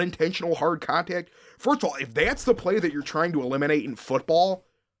unintentional hard contact. First of all, if that's the play that you're trying to eliminate in football,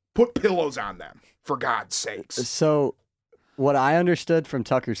 put pillows on them, for God's sakes. So what I understood from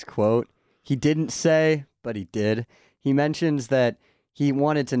Tucker's quote, he didn't say, but he did. He mentions that he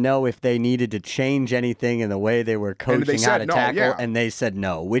wanted to know if they needed to change anything in the way they were coaching how to tackle, and they said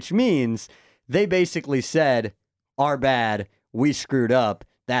no, which means they basically said, our bad, we screwed up,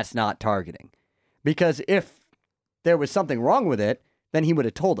 that's not targeting. Because if there was something wrong with it, then he would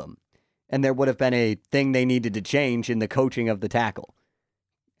have told them. And there would have been a thing they needed to change in the coaching of the tackle.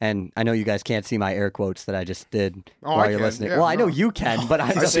 And I know you guys can't see my air quotes that I just did while you're listening. Yeah, well, I know you can, but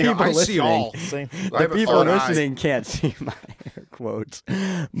I see all. The people listening can't see my air quotes.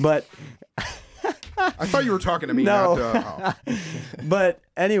 But I thought you were talking to me. No. Not, But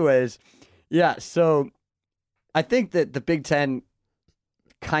anyways, yeah, so I think that the Big Ten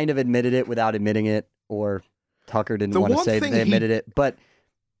kind of admitted it without admitting it, or Tucker didn't want to say that they admitted it, but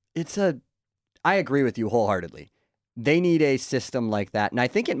I agree with you wholeheartedly. They need a system like that, and I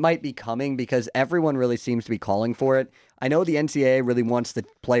think it might be coming because everyone really seems to be calling for it. I know the NCAA really wants the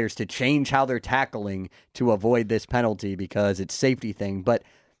players to change how they're tackling to avoid this penalty because it's a safety thing, but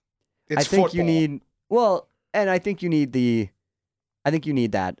it's I think football. you need, and I think you need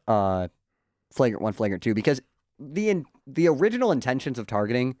that flagrant 1, flagrant 2, because the original intentions of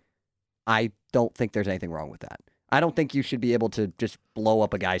targeting, I don't think there's anything wrong with that. I don't think you should be able to just blow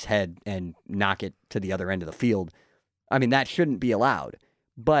up a guy's head and knock it to the other end of the field. I mean, that shouldn't be allowed.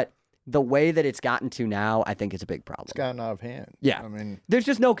 But the way that it's gotten to now, I think is a big problem. It's gotten out of hand. Yeah. I mean, there's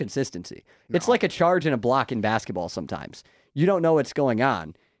just no consistency. It's like a charge and a block in basketball sometimes. You don't know what's going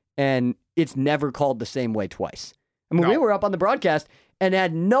on. And it's never called the same way twice. I mean, No. we were up on the broadcast and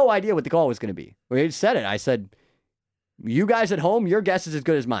had no idea what the call was going to be. We said it. I said, you guys at home, your guess is as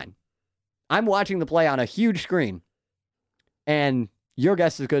good as mine. I'm watching the play on a huge screen, and your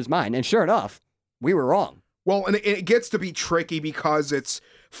guess is as good as mine. And sure enough, we were wrong. Well, and it gets to be tricky because it's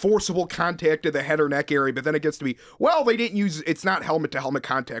forcible contact to the head or neck area, but then it gets to be, well, they didn't use, it's not helmet-to-helmet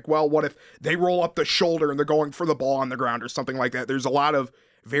contact. Well, what if they roll up the shoulder and they're going for the ball on the ground or something like that? There's a lot of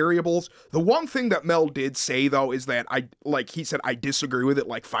variables. The one thing that Mel did say, though, is that he said, I disagree with it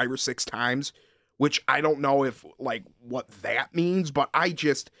like 5 or 6 times, which I don't know if, like, what that means, but I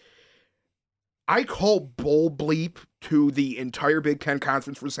call bull bleep to the entire Big Ten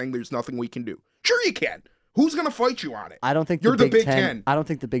Conference for saying there's nothing we can do. Sure you can. Who's going to fight you on it? I don't think You're the Big Ten. I don't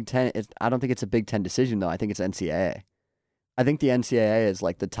think the Big Ten is. I don't think it's a Big Ten decision though. I think it's NCAA. I think the NCAA is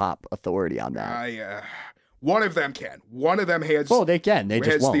like the top authority on that. One of them can. One of them has. Well, they can. They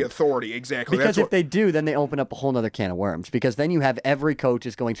just has won't. the authority exactly. Because if they do, then they open up a whole other can of worms. Because then you have every coach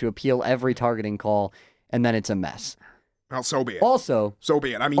is going to appeal every targeting call, and then it's a mess. Well, so be it. Also, so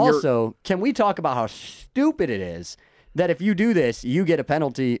be it. I mean, can we talk about how stupid it is that if you do this, you get a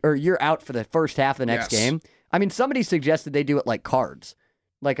penalty or you're out for the first half of the next game? I mean, somebody suggested they do it like cards,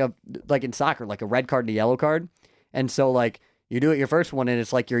 like in soccer, like a red card and a yellow card. And so, like, you do it your first one, and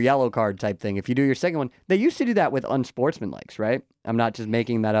it's like your yellow card type thing. If you do your second one, they used to do that with unsportsmanlikes, right? I'm not just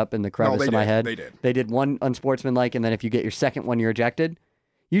making that up in the crevice of my head. They did. They did one unsportsmanlike, and then if you get your second one, you're ejected.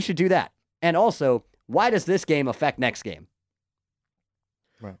 You should do that. And also, why does this game affect next game?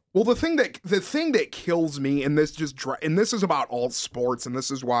 Right. Well, the thing that kills me, and this is about all sports, and this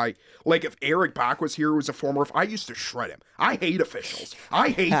is why, like, if Eric Bach was here, who was a former, I used to shred him. I hate officials. I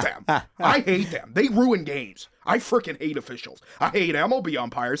hate them. I hate them. They ruin games. I freaking hate officials. I hate MLB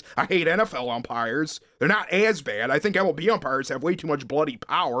umpires. I hate NFL umpires. They're not as bad. I think MLB umpires have way too much bloody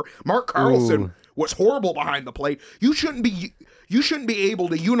power. Mark Carlson was horrible behind the plate. You shouldn't be able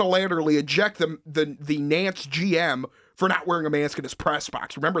to unilaterally eject the Nance GM for not wearing a mask in his press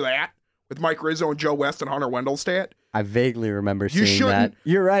box. Remember that? With Mike Rizzo and Joe West and Hunter Wendelstedt? I vaguely remember seeing that.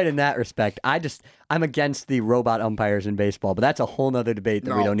 You're right in that respect. I'm against the robot umpires in baseball, but that's a whole nother debate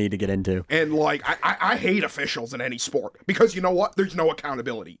that we don't need to get into. And, like, I hate officials in any sport because you know what? There's no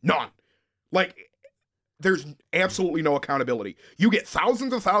accountability. None. Like, there's absolutely no accountability. You get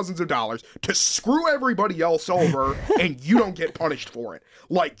thousands of dollars to screw everybody else over, and you don't get punished for it.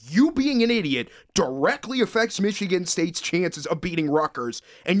 Like, you being an idiot directly affects Michigan State's chances of beating Rutgers,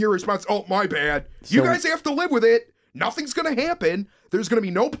 and your response, oh, my bad. You guys have to live with it. Nothing's going to happen. There's going to be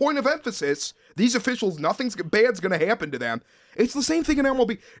no point of emphasis. These officials, nothing's bad's going to happen to them. It's the same thing in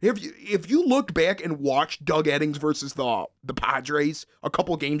MLB. If you looked back and watched Doug Eddings versus the Padres, a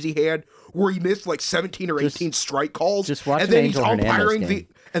couple games he had where he missed like 17 or 18 strike calls, just watch and then Angel he's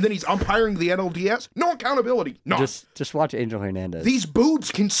umpiring the NLDS. No accountability. No. Just watch Angel Hernandez. These boots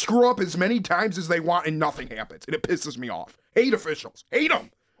can screw up as many times as they want and nothing happens, and it pisses me off. Hate officials. Hate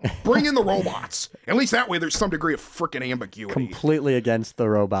them. Bring in the robots. At least that way there's some degree of freaking ambiguity. Completely against the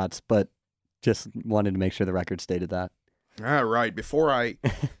robots, but just wanted to make sure the record stated that. All right, before I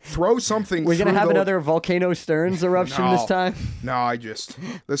throw something We're going to have another Volcano Stearns eruption this time? No,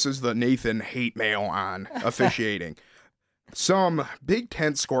 this is the Nathan hate mail on officiating. Some Big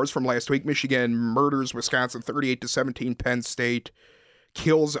Ten scores from last week. Michigan murders Wisconsin 38-17. Penn State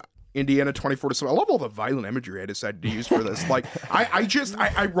kills Indiana 24-7. I love all the violent imagery I decided to use for this. Like,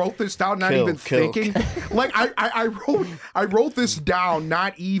 I wrote this down not even thinking. Like, I wrote this down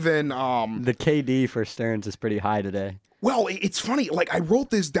not even. The KD for Stearns is pretty high today. Well, it's funny. Like, I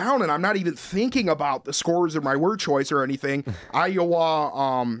wrote this down, and I'm not even thinking about the scores of my word choice or anything. Iowa,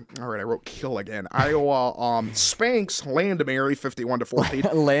 all right, I wrote kill again. Iowa, spanks Landmary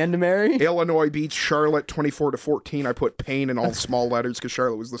 51-14. Landmary? Illinois beats Charlotte 24-14. I put pain in all small letters because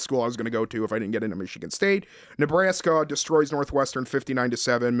Charlotte was the school I was going to go to if I didn't get into Michigan State. Nebraska destroys Northwestern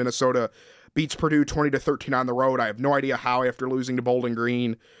 59-7. Minnesota beats Purdue 20-13 on the road. I have no idea how after losing to Bowling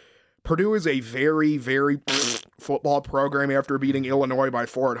Green. Purdue is a very, very football program after beating Illinois by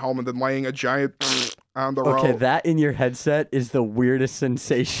 4 at home and then laying a giant on the road. Okay, that in your headset is the weirdest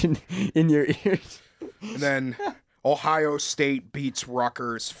sensation in your ears. And then Ohio State beats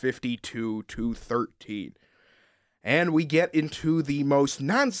Rutgers 52-13. And we get into the most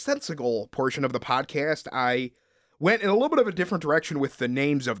nonsensical portion of the podcast. I went in a little bit of a different direction with the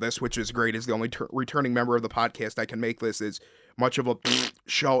names of this, which is great. As the only returning member of the podcast, I can make this as much of a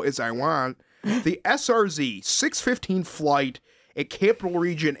show as I want. The SRZ 615 flight at Capital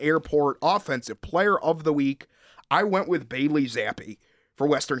Region Airport Offensive Player of the Week. I went with Bailey Zappi for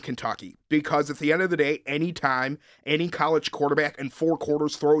Western Kentucky because at the end of the day, anytime any college quarterback in 4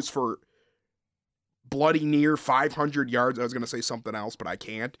 quarters throws for bloody near 500 yards. I was going to say something else, but I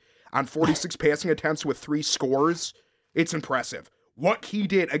can't. On 46 passing attempts with 3 scores, it's impressive. What he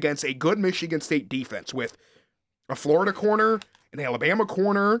did against a good Michigan State defense with a Florida corner, an Alabama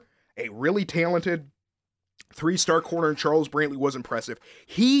corner, a really talented 3-star corner in Charles Brantley was impressive.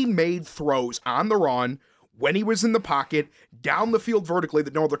 He made throws on the run when he was in the pocket, down the field vertically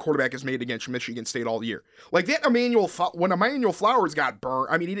that no other quarterback has made against Michigan State all year. Like that when Emmanuel Flowers got burned,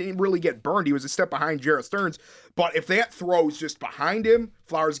 I mean, he didn't really get burned. He was a step behind Jarrett Stearns. But if that throw is just behind him,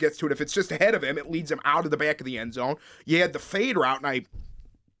 Flowers gets to it. If it's just ahead of him, it leads him out of the back of the end zone. You had the fade route, and I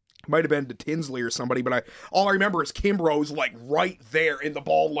might have been to Tinsley or somebody, but all I remember is Kimbrough's like right there, and the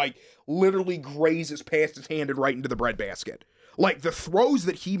ball like literally grazes past his hand and right into the breadbasket. Like, the throws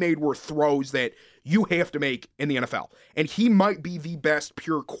that he made were throws that you have to make in the NFL. And he might be the best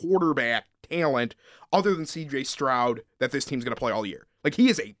pure quarterback talent other than C.J. Stroud that this team's going to play all year. Like, he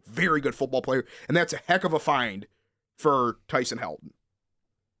is a very good football player, and that's a heck of a find for Tyson Helton.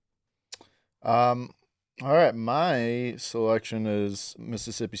 All right, my selection is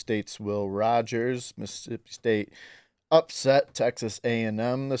Mississippi State's Will Rogers. Mississippi State upset Texas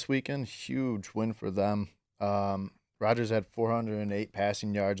A&M this weekend. Huge win for them. Rogers had 408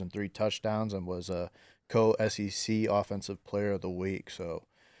 passing yards and 3 touchdowns and was a co-SEC Offensive Player of the Week. So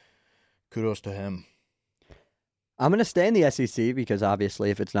kudos to him. I'm going to stay in the SEC because obviously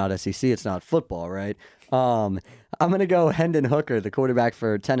if it's not SEC, it's not football, right? I'm going to go Hendon Hooker, the quarterback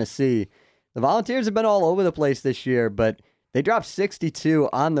for Tennessee. The Volunteers have been all over the place this year, but they dropped 62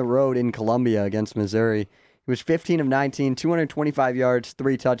 on the road in Columbia against Missouri. He was 15 of 19, 225 yards,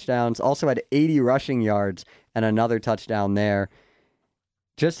 3 touchdowns, also had 80 rushing yards and another touchdown there.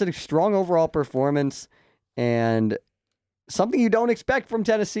 Just a strong overall performance and something you don't expect from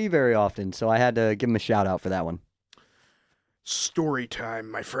Tennessee very often, so I had to give him a shout out for that one. Story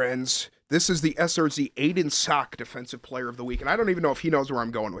time, my friends. This is the SRZ Aiden Sock Defensive Player of the Week, and I don't even know if he knows where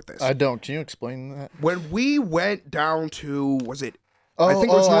I'm going with this. I don't. Can you explain that? When we went down to, was it? I think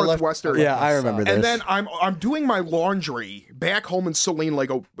it was Northwestern. Yeah, I remember this. And then I'm doing my laundry back home in Saline, like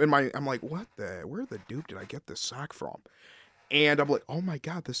I'm like, where the dupe did I get this sock from? And I'm like, oh my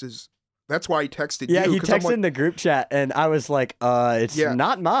god, that's why I texted you. Yeah, he texted in the group chat, and I was like, it's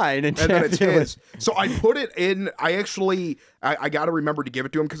not mine. And then it's his. So I put it in, I got to remember to give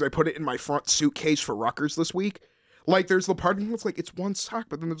it to him because I put it in my front suitcase for Rutgers this week. Like, there's the part of me that's like, it's one sock,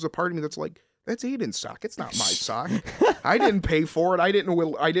 but then there's a part of me that's like, that's Aiden's sock. It's not my sock. I didn't pay for it. He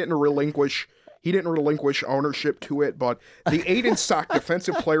didn't relinquish ownership to it, but the Aiden Sock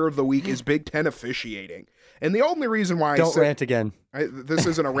Defensive Player of the Week is Big Ten officiating. And the only reason why Don't rant again. This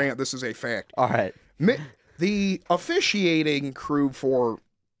isn't a rant, this is a fact. All right. The officiating crew for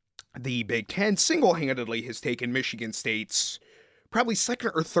the Big Ten single-handedly has taken Michigan State's probably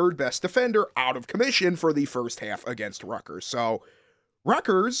second or third best defender out of commission for the first half against Rutgers. So,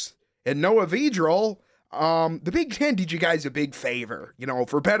 Rutgers and Noah Vedral, the Big Ten did you guys a big favor,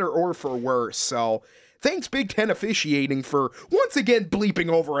 for better or for worse. So, thanks Big Ten officiating for once again bleeping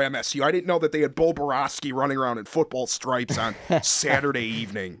over MSU. I didn't know that they had Bo Borowski running around in football stripes on Saturday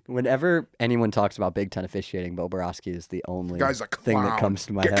evening. Whenever anyone talks about Big Ten officiating, Bo Borowski is the only thing that comes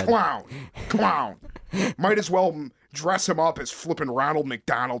to my head. Clown. Might as well dress him up as flipping Ronald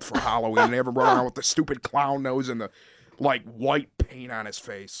McDonald for Halloween and have him run around with the stupid clown nose and the white paint on his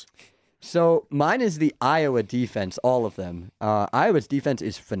face. So mine is the Iowa defense, all of them. Iowa's defense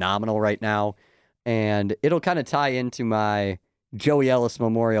is phenomenal right now, and it'll kind of tie into my Joey Ellis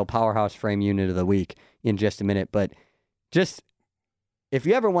Memorial Powerhouse Frame Unit of the Week in just a minute. But just, if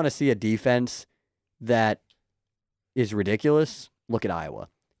you ever want to see a defense that is ridiculous, look at Iowa.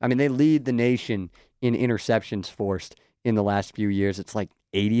 I mean, they lead the nation in interceptions forced in the last few years. It's like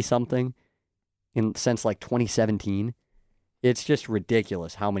 80-something since like 2017. It's just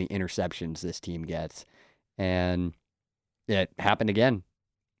ridiculous how many interceptions this team gets. And it happened again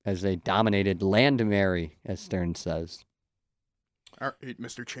as they dominated Landmary, as Stern says. All right,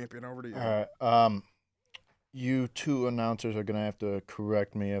 Mr. Champion, over to you. All right. You two announcers are going to have to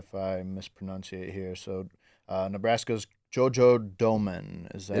correct me if I mispronunciate here. So, Nebraska's JoJo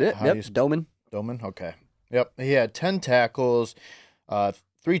Domann. Is that how you spell Domann. Domann? Okay. Yep. He had 10 tackles,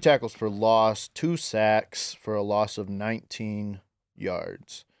 3 tackles for loss, 2 sacks for a loss of 19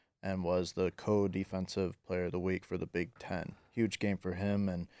 yards, and was the co-defensive player of the week for the Big Ten. Huge game for him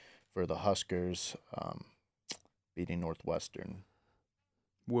and for the Huskers, beating Northwestern.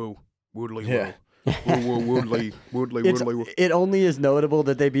 Woo. Woodley, yeah. Woodley. It only is notable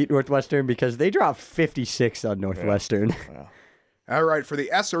that they beat Northwestern because they dropped 56 on Northwestern. Yeah. All right, for the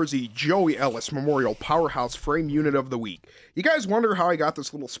SRZ Joey Ellis Memorial Powerhouse Frame Unit of the Week. You guys wonder how I got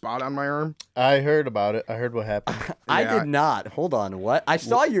this little spot on my arm? I heard about it. I heard what happened. I did not. Hold on. What? I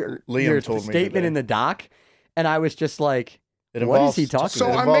saw your told me statement today. in the doc, and I was just like, It what involves, is he talking So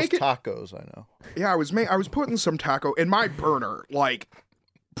about? It I'm involves making- tacos, I know. Yeah, I was putting some taco in my burner. Like,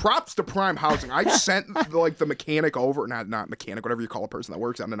 props to Prime Housing. I sent like the mechanic over, not mechanic, whatever you call a person that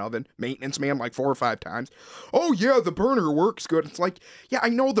works on an oven, maintenance man, like 4 or 5 times. Oh yeah, the burner works good. It's like, yeah, I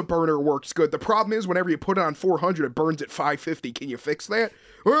know the burner works good. The problem is whenever you put it on 400, it burns at 550. Can you fix that?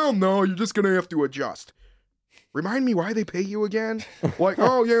 Well, no, you're just gonna have to adjust. Remind me why they pay you again? Like,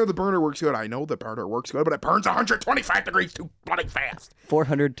 oh yeah, the burner works good. I know the burner works good, but it burns 125 degrees too bloody fast.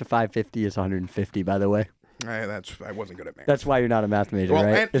 400 to 550 is 150, by the way. I wasn't good at math. That's why you're not a math major, Well,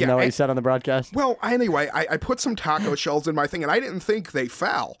 right? and- Isn't yeah, that what you and- said on the broadcast? Well, anyway, I put some taco shells in my thing, and I didn't think they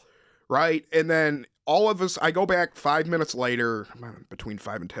fell, right? And then all of us, I go back 5 minutes later, between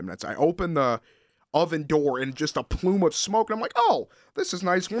 5 and 10 minutes, I open the oven door, and just a plume of smoke, and I'm like, oh, this is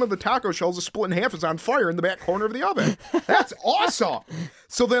nice. One of the taco shells is split in half, is on fire in the back corner of the oven. That's awesome.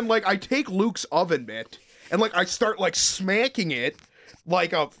 So then, like, I take Luke's oven mitt, and, like, I start, like, smacking it,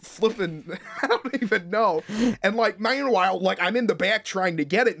 like a flipping, I don't even know. And like, meanwhile, like I'm in the back trying to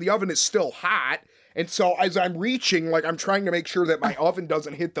get it and the oven is still hot. And so as I'm reaching, like I'm trying to make sure that my oven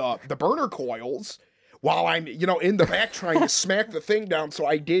doesn't hit the burner coils while I'm, in the back trying to smack the thing down. So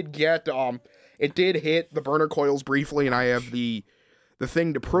I did get, it did hit the burner coils briefly and I have the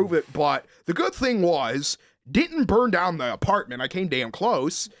thing to prove it. But the good thing was, didn't burn down the apartment. I came damn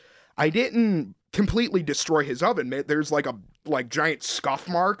close. I didn't completely destroy his oven mitt. There's like a giant scuff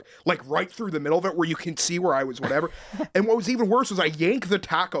mark, like right through the middle of it where you can see where I was, whatever. And what was even worse was I yanked the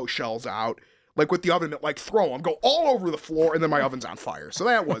taco shells out, like with the oven mitt, like throw them, go all over the floor, and then my oven's on fire. So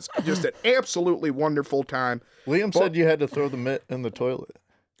that was just an absolutely wonderful time. Liam said you had to throw the mitt in the toilet.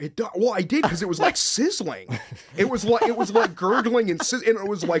 Well, I did because it was like sizzling. It was like gurgling and it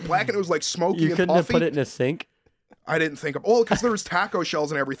was like black and it was like smoky You and couldn't have puffy. put it in a sink? I didn't think of because there was taco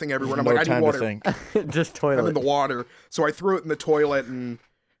shells and everything everywhere. And I'm No like, I time need to water. think. Just I'm in toilet. the water, so I threw it in the toilet, and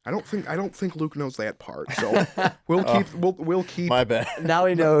I don't think Luke knows that part. So we'll keep. My bad. Now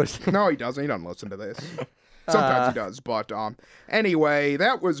he knows. No, he doesn't. He doesn't listen to this. Sometimes he does, but anyway,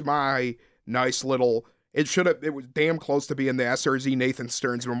 that was my nice little. It was damn close to being the SRZ Nathan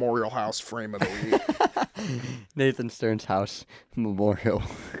Stearns Memorial House Frame of the Week. Nathan Stearns House Memorial.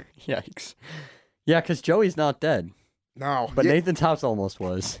 Yikes. Yeah, because Joey's not dead. No, But yeah, Nathan's house almost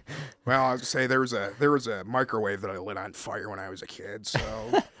was. well, I was gonna say there was a microwave that I lit on fire when I was a kid. So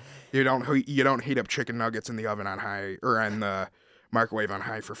you don't heat up chicken nuggets in the oven on high or on the microwave on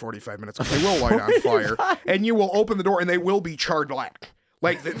high for 45 minutes. They will light on fire, and you will open the door and they will be charred black.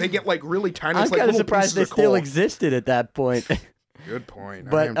 Like they get like really tiny. I'm it's like kind of little surprised pieces they of still coal. existed at that point. Good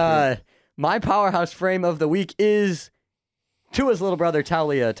point. I am But too. my powerhouse frame of the week is Tua's little brother,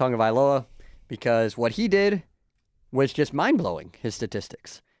 Taulia Tagovailoa, because what he did was just mind-blowing, his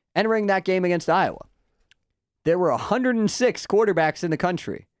statistics. Entering that game against Iowa, there were 106 quarterbacks in the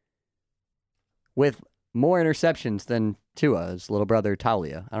country with more interceptions than Tua's little brother,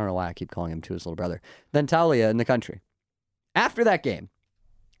 Taulia. I don't know why I keep calling him Tua's little brother. Than Taulia in the country. After that game,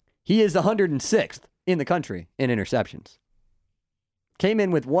 he is 106th in the country in interceptions. Came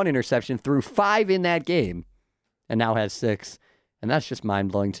in with 1 interception, threw 5 in that game, and now has 6. And that's just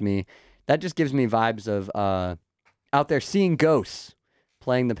mind-blowing to me. That just gives me vibes of out there seeing ghosts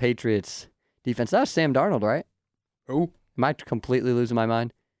playing the Patriots defense. That was Sam Darnold, right? Who? Am I completely losing my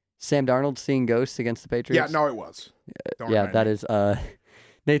mind? Sam Darnold seeing ghosts against the Yeah, Patriots? no, it was. Don't Yeah, remind that me. is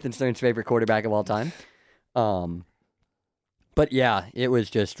Nathan Stern's favorite quarterback of all time. But yeah, it was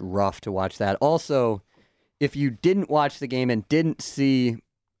just rough to watch that. Also, if you didn't watch the game and didn't see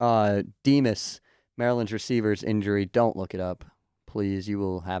Demas, Maryland's receiver's injury, don't look it up. Please, you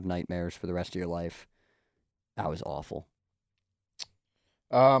will have nightmares for the rest of your life. That was awful.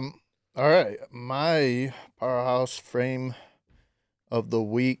 All right. My powerhouse frame of the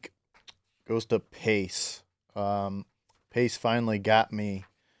week goes to Pace. Pace finally got me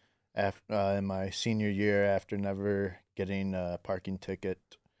in my senior year after never getting a parking ticket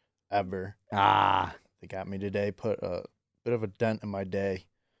ever. They got me today, put a bit of a dent in my day.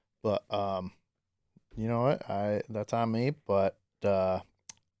 But you know what? That's on me, but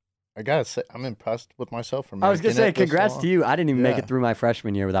I gotta say, I'm impressed with myself for making I was going to say, it this congrats long. to you. I didn't even make Yeah. it through my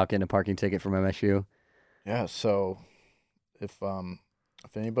freshman year without getting a parking ticket from MSU. Yeah, so if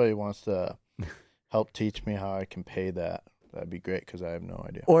anybody wants to help teach me how I can pay that, that'd be great because I have no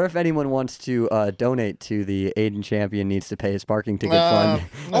idea. Or if anyone wants to donate to the Aiden Champion needs to pay his parking ticket fund.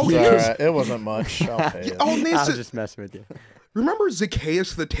 Oh, yes. right. It wasn't much. I'll pay it. Oh, I this was is just messing with you. Remember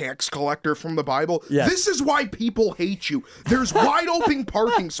Zacchaeus the tax collector from the Bible? Yes. This is why people hate you. There's wide open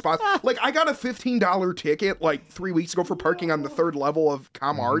parking spots. Like, I got a $15 ticket like 3 weeks ago for parking on the third level of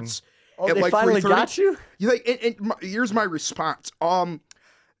ComArts. Oh, at they like finally 3:30. got you? Here's my response.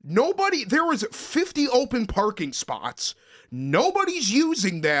 There was 50 open parking spots. Nobody's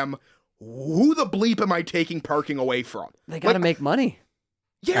using them. Who the bleep am I taking parking away from? They got to make money.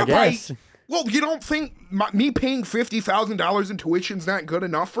 Yeah, I guess. Well, you don't think me paying $50,000 in tuition's not good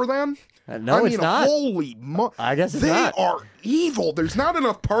enough for them? No, it's not. Holy I guess it's they not. are evil. There's not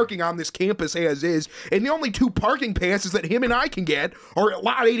enough parking on this campus as is, and the only 2 parking passes that him and I can get are at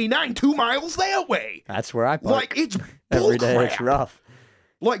Lot 89, 2 miles that way. That's where I park. Like, it's every day. bullcrap. It's rough.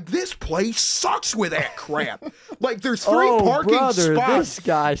 Like, this place sucks with that crap. Like, there's 3 parking brother, spots. This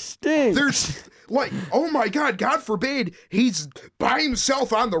guy stinks. There's, like, oh my God forbid he's by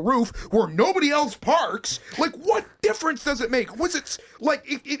himself on the roof where nobody else parks. Like, what difference does it make? Was it, like,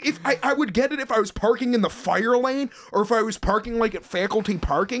 if I would get it if I was parking in the fire lane or if I was parking, like, at faculty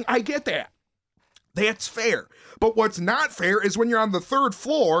parking. I get that. That's fair. But what's not fair is when you're on the 3rd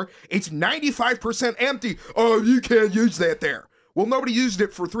floor, it's 95% empty. Oh, you can't use that there. Well, nobody used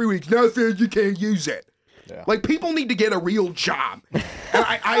it for 3 weeks. Now you can't use it. Yeah. Like, people need to get a real job. And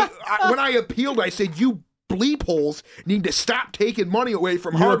I when I appealed, I said, you bleep holes need to stop taking money away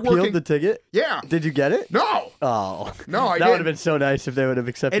from hardworking. You appealed the ticket? Yeah. Did you get it? No. Oh. No, I didn't. That would have been so nice if they would have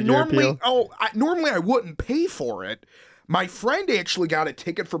accepted your appeal. Normally I wouldn't pay for it. My friend actually got a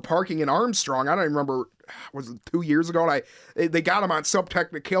ticket for parking in Armstrong. I don't even remember, was it 2 years ago? And they got him on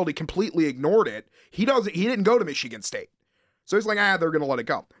sub-technicality, completely ignored it. He didn't go to Michigan State. So he's like, they're going to let it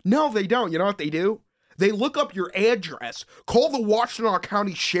go. No, they don't. You know what they do? They look up your address, call the Washtenaw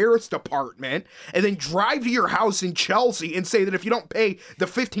County Sheriff's Department, and then drive to your house in Chelsea and say that if you don't pay the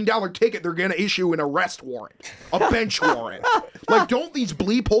 $15 ticket, they're going to issue an arrest warrant, a bench warrant. Like, don't these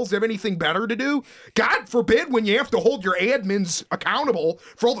bleep holes have anything better to do? God forbid when you have to hold your admins accountable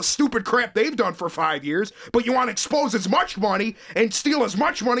for all the stupid crap they've done for 5 years, but you want to expose as much money and steal as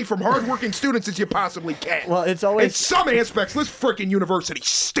much money from hardworking students as you possibly can. Well, it's always... In some aspects, this freaking university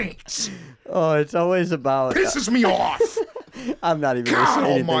stinks. Oh, it's always about... Pisses me off. I'm not even going to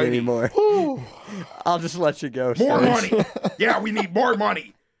say anything anymore. I'll just let you go. More money. Yeah, we need more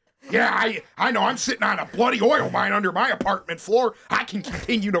money. Yeah, I know. I'm sitting on a bloody oil mine under my apartment floor. I can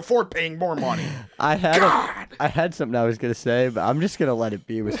continue to afford paying more money. I had something I was going to say, but I'm just going to let it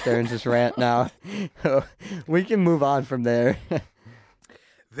be with Stearns' rant now. We can move on from there.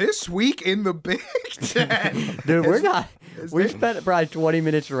 This week in the Big Ten. Dude, we spent probably 20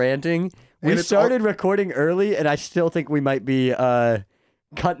 minutes ranting. We started recording early, and I still think we might be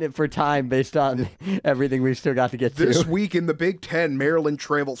cutting it for time based on everything we've still got to get to. This week in the Big Ten, Maryland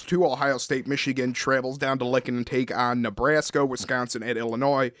travels to Ohio State. Michigan travels down to Lincoln and take on Nebraska, Wisconsin, and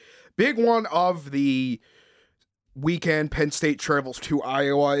Illinois. Big one of the weekend, Penn State travels to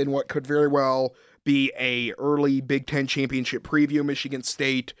Iowa in what could very well be a early Big Ten championship preview. Michigan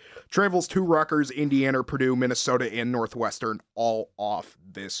State travels to Rutgers, Indiana, Purdue, Minnesota, and Northwestern, all off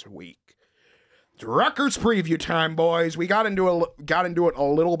this week. Rutgers preview time, boys. We got into it a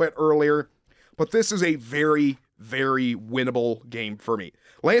little bit earlier, but this is a very, very winnable game for me.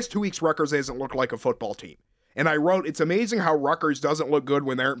 Last 2 weeks, Rutgers hasn't looked like a football team. And I wrote, it's amazing how Rutgers doesn't look good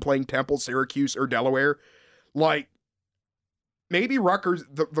when they aren't playing Temple, Syracuse, or Delaware. Like, maybe Rutgers,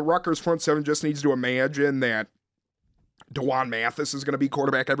 the Rutgers front seven just needs to imagine that DeJuan Mathis is going to be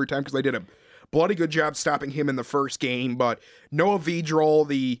quarterback every time, because they did a bloody good job stopping him in the first game. But Noah Vedral,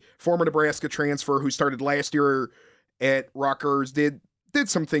 the former Nebraska transfer who started last year at Rutgers, did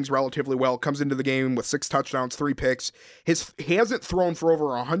some things relatively well. Comes into the game with 6 touchdowns, 3 picks. He hasn't thrown for over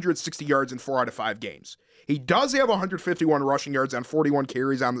 160 yards in 4 out of 5 games. He does have 151 rushing yards on 41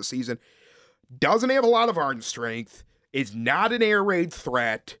 carries on the season. Doesn't have a lot of arm strength. Is not an air raid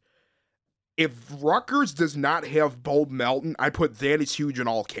threat. If Rutgers does not have Bo Melton, I put that as huge in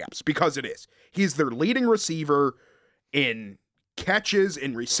all caps, because it is. He's their leading receiver in catches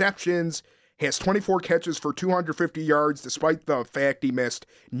and receptions, has 24 catches for 250 yards, despite the fact he missed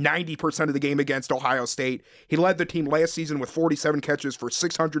 90% of the game against Ohio State. He led the team last season with 47 catches for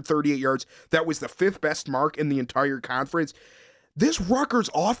 638 yards. That was the 5th best mark in the entire conference. This Rutgers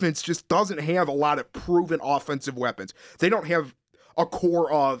offense just doesn't have a lot of proven offensive weapons. They don't have a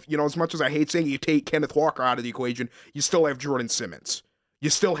core of, as much as I hate saying you take Kenneth Walker out of the equation, you still have Jordan Simmons. You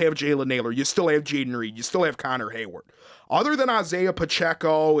still have Jalen Naylor. You still have Jaden Reed. You still have Connor Hayward. Other than Isaiah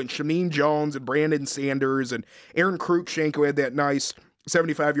Pacheco and Shameen Jones and Brandon Sanders and Aaron Cruikshank, who had that nice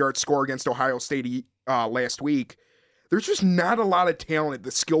 75-yard score against Ohio State last week, There's just not a lot of talent at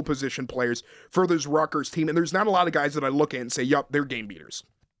the skill position players for this Rutgers team, and there's not a lot of guys that I look at and say, yup, they're game beaters.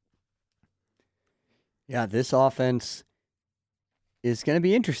 Yeah, this offense is going to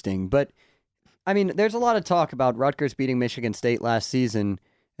be interesting. But, I mean, there's a lot of talk about Rutgers beating Michigan State last season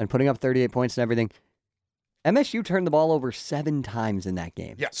and putting up 38 points and everything. MSU turned the ball over 7 times in that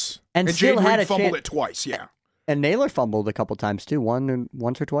game. Yes. And still Jaden had Reed a fumbled chance. it twice, yeah. And Naylor fumbled a couple times too,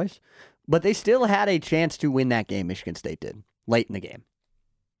 once or twice. But they still had a chance to win that game, Michigan State did, late in the game.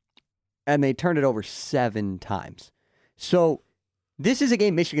 And they turned it over 7 times. So this is a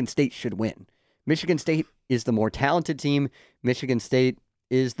game Michigan State should win. Michigan State is the more talented team. Michigan State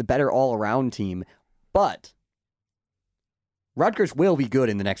is the better all-around team. But Rutgers will be good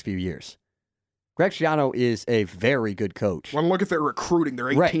in the next few years. Greg Schiano is a very good coach. Well, look at their recruiting. They're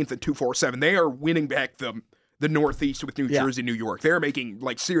 18th at 247. They are winning back the Northeast with New Jersey, New York. They're making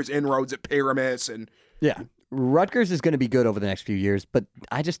like serious inroads at Paramus and Rutgers is going to be good over the next few years, but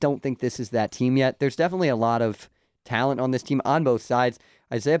I just don't think this is that team yet. There's definitely a lot of talent on this team on both sides.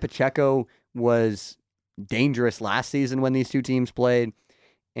 Isaiah Pacheco was dangerous last season when these two teams played,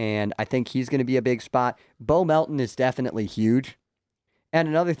 and I think he's going to be a big spot. Bo Melton is definitely huge. And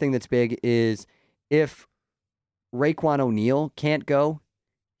another thing that's big is if Raekwon O'Neal can't go,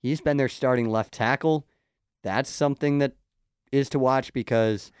 he's been their starting left tackle. That's something that is to watch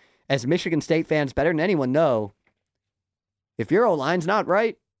because as Michigan State fans better than anyone know, if your O-line's not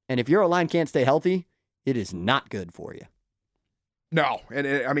right and if your O-line can't stay healthy, it is not good for you. No, and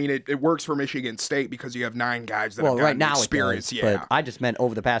it works for Michigan State because you have 9 guys that have right now experience. It does, but I just meant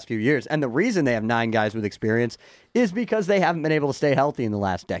over the past few years. And the reason they have 9 guys with experience is because they haven't been able to stay healthy in the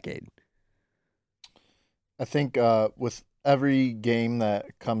last decade. I think with every game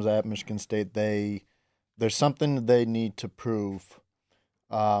that comes at Michigan State, there's something they need to prove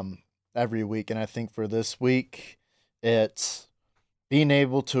every week. And I think for this week, it's being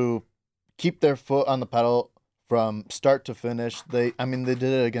able to keep their foot on the pedal from start to finish. They did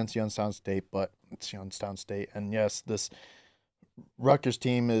it against Youngstown State, but it's Youngstown State. And yes, this Rutgers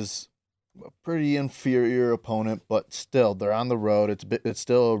team is a pretty inferior opponent, but still, they're on the road. It's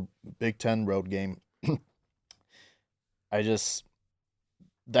still a Big Ten road game.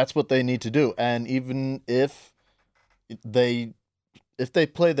 That's what they need to do. And even if they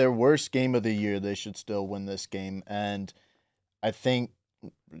play their worst game of the year, they should still win this game. And I think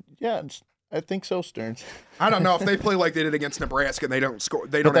so, Stearns. I don't know if they play like they did against Nebraska and they don't score.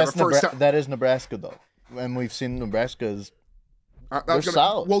 They don't have a first down. That is Nebraska, though. And we've seen Nebraska's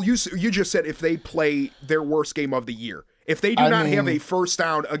solid. Well, you just said if they play their worst game of the year. If they do not have a first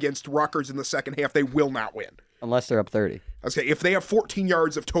down against Rutgers in the second half, they will not win. Unless they're up 30. Okay, if they have 14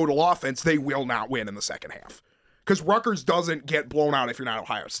 yards of total offense, they will not win in the second half. Because Rutgers doesn't get blown out if you're not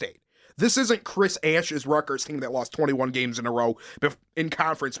Ohio State. This isn't Chris Ash's Rutgers team that lost 21 games in a row in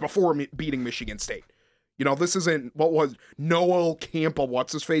conference before beating Michigan State. You know, this isn't, what was Noel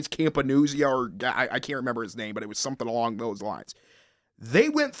Campanuzia, or I can't remember his name, but it was something along those lines. They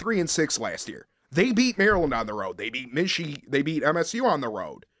went 3-6 last year. They beat Maryland on the road. They beat MSU on the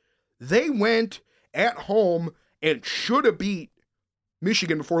road. They went at home and should have beat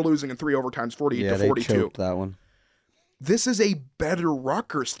Michigan before losing in 3 overtimes, 48-42. They choked that one. This is a better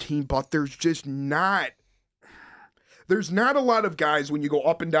Rutgers team, but there's not a lot of guys when you go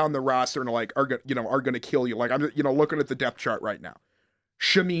up and down the roster and are going to kill you. Like I'm looking at the depth chart right now.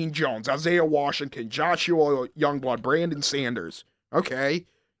 Shameen Jones, Isaiah Washington, Joshua Youngblood, Brandon Sanders. Okay,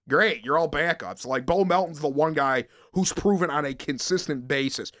 great. You're all backups. Like Bo Melton's the one guy who's proven on a consistent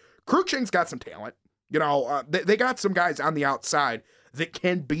basis. Cruikshank's got some talent. They got some guys on the outside that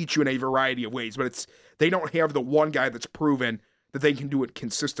can beat you in a variety of ways, but they don't have the one guy that's proven that they can do it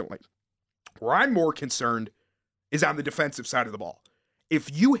consistently. Where I'm more concerned is on the defensive side of the ball. If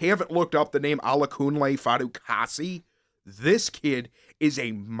you haven't looked up the name Alakunle Fatukasi, this kid is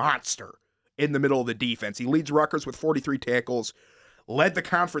a monster in the middle of the defense. He leads Rutgers with 43 tackles, led the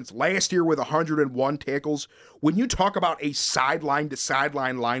conference last year with 101 tackles. When you talk about a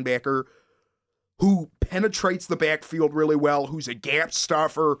sideline-to-sideline linebacker who penetrates the backfield really well, who's a gap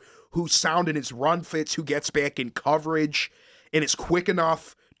stuffer, who's sound in his run fits, who gets back in coverage, and is quick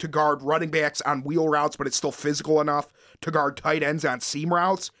enough to guard running backs on wheel routes, but it's still physical enough to guard tight ends on seam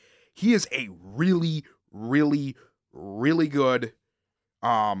routes. He is a really, really, really good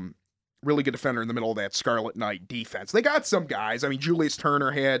defender in the middle of that Scarlet Knight defense. They got some guys. I mean, Julius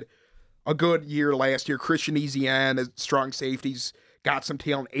Turner had a good year last year. Christian Ezian, strong safeties, got some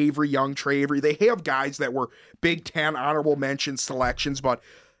talent. Avery Young, Trey Avery. They have guys that were Big Ten honorable mention selections, but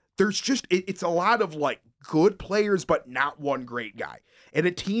there's just, it's a lot of like good players, but not one great guy. And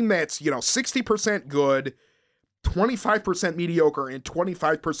a team that's, 60% good, 25% mediocre and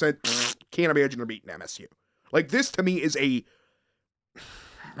 25% can't imagine them beating MSU. Like, this to me is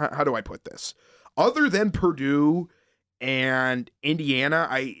how do I put this? Other than Purdue and Indiana,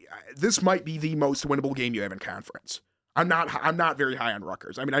 this might be the most winnable game you have in conference. I'm not very high on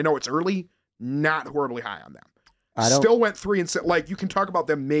Rutgers. I mean, I know it's early, not horribly high on them. Still went 3-6. Like, you can talk about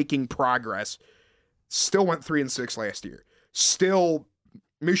them making progress. Still went 3-6 last year. Still,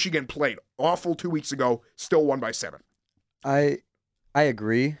 Michigan played awful 2 weeks ago. Still won by 7. I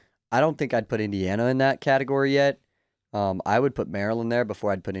agree. I don't think I'd put Indiana in that category yet. I would put Maryland there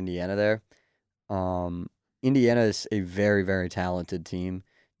before I'd put Indiana there. Indiana is a very, very talented team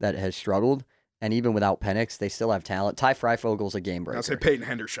that has struggled, and even without Penix, they still have talent. Ty Freifogel's a game breaker. I'll say Peyton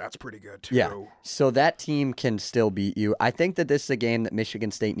Hendershot's pretty good, too. Yeah, so that team can still beat you. I think that this is a game that Michigan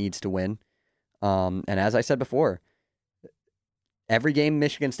State needs to win. And as I said before, every game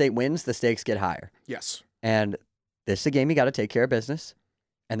Michigan State wins, the stakes get higher. Yes. And this is a game you got to take care of business,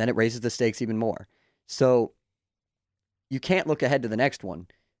 and then it raises the stakes even more. So you can't look ahead to the next one,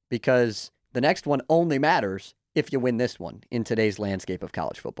 because the next one only matters if you win this one in today's landscape of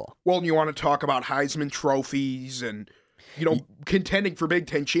college football. Well, and you want to talk about Heisman trophies and, contending for Big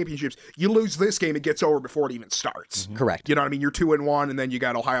Ten championships. You lose this game, it gets over before it even starts. Mm-hmm. Correct. You know what I mean? You're 2-1, and then you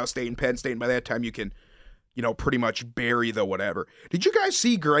got Ohio State and Penn State, and by that time you can, pretty much bury the whatever. Did you guys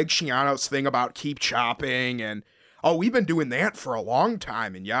see Greg Schiano's thing about keep chopping and, we've been doing that for a long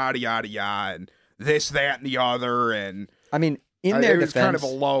time and yada, yada, yada, and this, that, and the other, and... I mean, in their defense... It was kind of a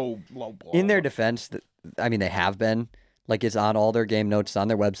low blow. In their defense, they have been. Like, it's on all their game notes, it's on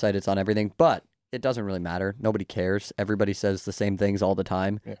their website, it's on everything, but it doesn't really matter. Nobody cares. Everybody says the same things all the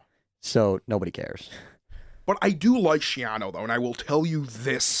time. Yeah. So nobody cares. But I do like Schiano, though, and I will tell you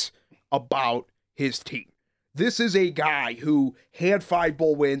this about his team. This is a guy who had 5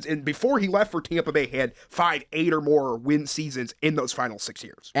 bowl wins, and before he left for Tampa Bay, had 5, 8 or more win seasons in those final 6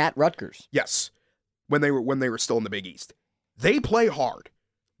 years. At Rutgers. Yes. When they were still in the Big East. They play hard.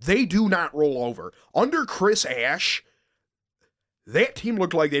 They do not roll over. Under Chris Ash, that team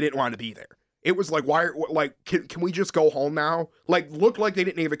looked like they didn't want to be there. It was like, can we just go home now? Like, looked like they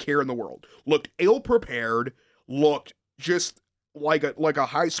didn't have a care in the world. Looked ill-prepared. Looked just like a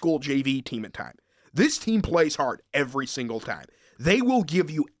high school JV team at time. This team plays hard every single time. They will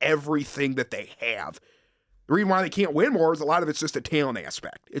give you everything that they have. The reason why they can't win more is a lot of it's just a talent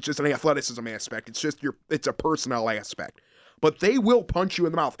aspect. It's just an athleticism aspect. It's a personnel aspect. But they will punch you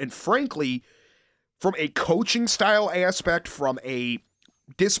in the mouth. And frankly, from a coaching style aspect, from a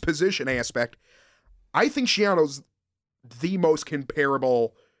disposition aspect, I think Schiano's the most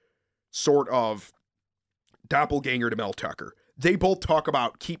comparable sort of doppelganger to Mel Tucker. They both talk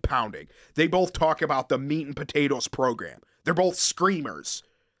about keep pounding. They both talk about the meat and potatoes program. They're both screamers.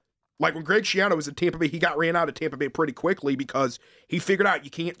 Like when Greg Schiano was at Tampa Bay, he got ran out of Tampa Bay pretty quickly because he figured out you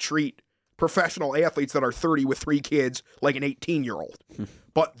can't treat professional athletes that are 30 with 3 kids like an 18-year-old.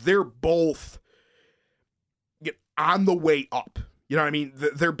 But they're both on the way up. You know what I mean?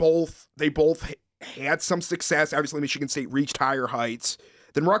 They both had some success. Obviously, Michigan State reached higher heights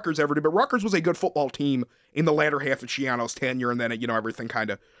than Rutgers ever did. But Rutgers was a good football team in the latter half of Schiano's tenure, and then everything kind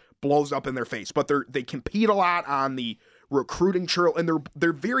of blows up in their face. But they compete a lot on the recruiting trail, and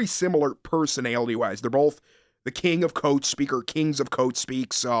they're very similar personality-wise. They're both the king of coach speak or kings of coach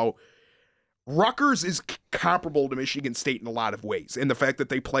speak. So Rutgers is comparable to Michigan State in a lot of ways. In the fact that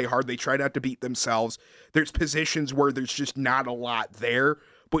they play hard, they try not to beat themselves. There's positions where there's just not a lot there,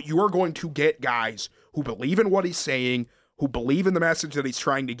 but you are going to get guys who believe in what he's saying, who believe in the message that he's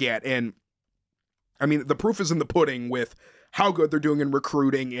trying to get. And I mean, the proof is in the pudding with how good they're doing in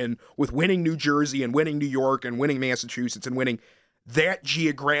recruiting and with winning New Jersey and winning New York and winning Massachusetts and winning that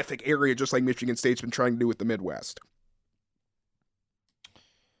geographic area, just like Michigan State's been trying to do with the Midwest.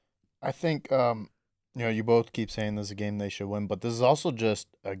 I think, you both keep saying this is a game they should win, but this is also just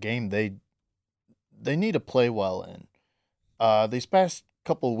a game they need to play well in. These past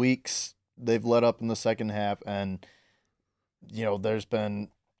couple weeks, they've let up in the second half, and, there's been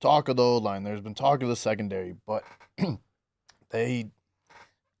talk of the O-line, there's been talk of the secondary, but they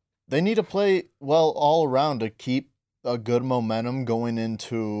need to play well all around to keep a good momentum going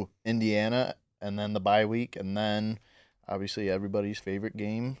into Indiana and then the bye week, and then obviously everybody's favorite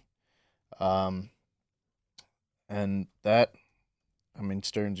game. And that,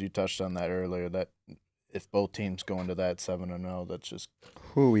 Stearns, you touched on that earlier, that if both teams go into that 7-0, that's just...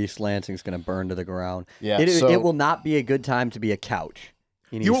 East Lansing's going to burn to the ground. Yeah, it will not be a good time to be a couch.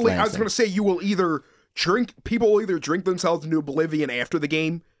 I was going to say, people will either drink themselves into oblivion after the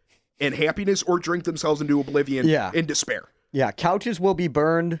game in happiness or drink themselves into oblivion in despair. Yeah, couches will be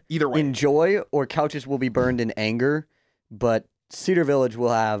burned Either way. in joy or couches will be burned in anger, but Cedar Village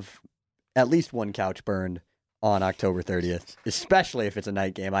will have at least one couch burned on October 30th, especially if it's a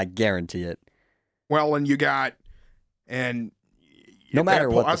night game. I guarantee it. Well, and you got, and No matter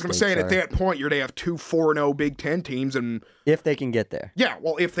what I was going to say, and at stakes that point, you're going to have 2 4-0 Big Ten teams, and if they can get there. yeah,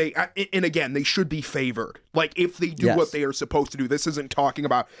 well, if they, and again, they should be favored. Like, if they do Yes. what they are supposed to do, this isn't talking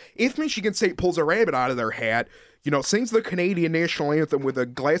about if Michigan State pulls a rabbit out of their hat, sings the Canadian national anthem with a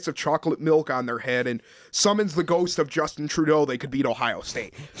glass of chocolate milk on their head and summons the ghost of Justin Trudeau, they could beat Ohio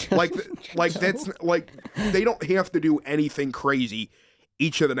State. Like that's like they don't have to do anything crazy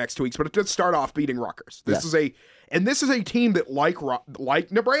each of the next 2 weeks, but it did start off beating Rutgers. This is a team that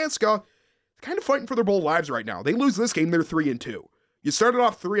like Nebraska, kind of fighting for their bowl lives right now. They lose this game, they're 3-2. You started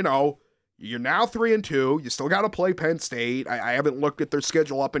off 3-0. You're now 3-2. You still got to play Penn State. I haven't looked at their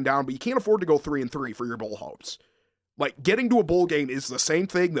schedule up and down, but you can't afford to go 3-3 for your bowl hopes. Like, getting to a bowl game is the same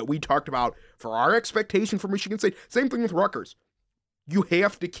thing that we talked about for our expectation for Michigan State. Same thing with Rutgers. You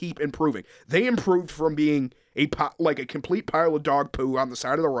have to keep improving. They improved from being a complete pile of dog poo on the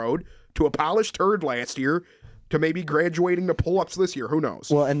side of the road to a polished turd last year to maybe graduating to pull-ups this year. Who knows?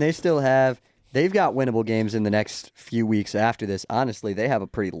 Well, and they've got winnable games in the next few weeks after this. Honestly, they have a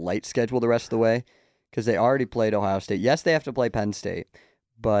pretty light schedule the rest of the way because they already played Ohio State. Yes, they have to play Penn State,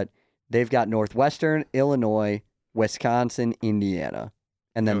 but they've got Northwestern, Illinois, Wisconsin, Indiana,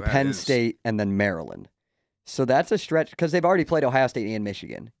 and then Penn State, and then Maryland. So that's a stretch because they've already played Ohio State and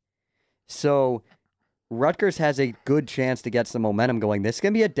Michigan. So Rutgers has a good chance to get some momentum going. This is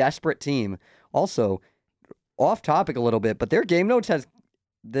going to be a desperate team. Also, off topic a little bit, but their game notes has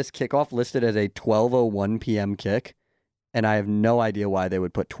this kickoff listed as a 12:01 p.m. kick, and I have no idea why they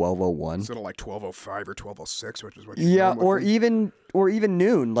would put 12:01. Instead of like 12:05 or 12:06, which is what or even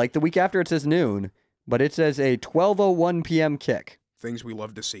noon. Like the week after it says noon, but it says a 12:01 p.m. kick. Things we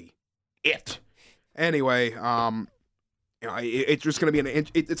love to see. Anyway, it's just going to be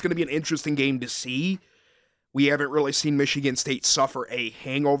it's going to be an interesting game to see. We haven't really seen Michigan State suffer a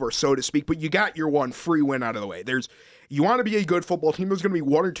hangover, so to speak, but you got your one free win out of the way. You want to be a good football team, there's going to be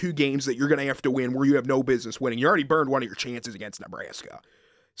 1 or 2 games that you're going to have to win where you have no business winning. You already burned one of your chances against Nebraska.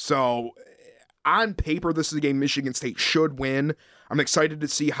 So, on paper, this is a game Michigan State should win. I'm excited to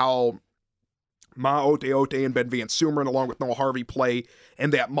see how Ma Ote and Ben Van Sumeren, along with Noah Harvey, play in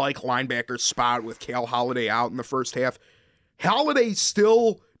that Mike linebacker spot with Cal Holiday out in the first half. Holiday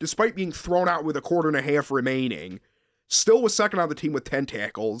still, despite being thrown out with a quarter and a half remaining, still was second on the team with 10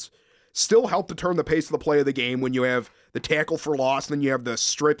 tackles, still helped to turn the pace of the play of the game when you have the tackle for loss, and then you have the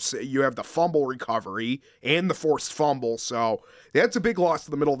strips, you have the fumble recovery, and the forced fumble. So that's a big loss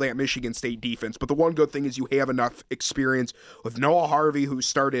to the middle of that Michigan State defense. But the one good thing is you have enough experience with Noah Harvey, who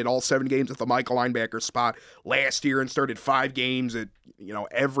started all 7 games at the Mike linebacker spot last year and started 5 games at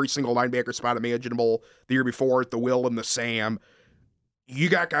every single linebacker spot imaginable the year before at the Will and the Sam. You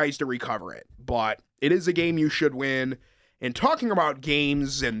got guys to recover it, but it is a game you should win. And talking about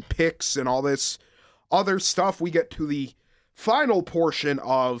games and picks and all this other stuff, we get to the final portion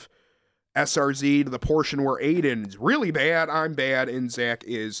of SRZ, to the portion where Aiden's really bad, I'm bad, and Zach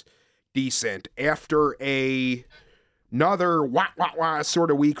is decent. After another wah sort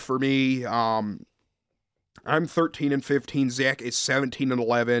of week for me, I'm 13-15, Zach is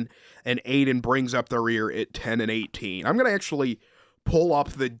 17-11, and Aiden brings up the rear at 10-18. I'm going to actually pull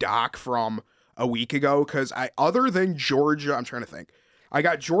up the doc from a week ago, because other than Georgia, I'm trying to think. I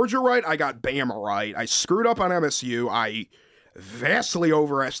got Georgia right, I got Bama right, I screwed up on MSU, I vastly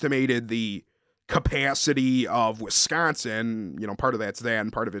overestimated the capacity of Wisconsin. Part of that's that,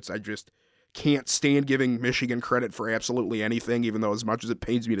 and part of it's I just can't stand giving Michigan credit for absolutely anything, even though as much as it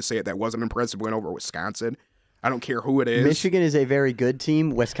pains me to say it, that was an impressive win over Wisconsin. I don't care who it is. Michigan is a very good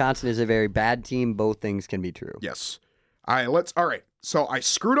team. Wisconsin is a very bad team. Both things can be true. Yes. All right. So I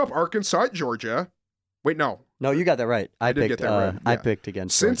screwed up Arkansas at Georgia. Wait, no. No, you got that right. I did picked, get that right. I picked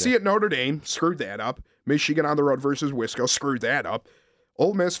against Cincy Georgia. at Notre Dame, screwed that up. Michigan on the road versus Wisco, screwed that up.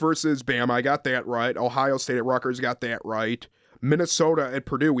 Ole Miss versus Bama, I got that right. Ohio State at Rutgers, got that right. Minnesota at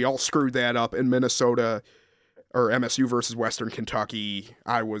Purdue, we all screwed that up. And Minnesota, or MSU versus Western Kentucky,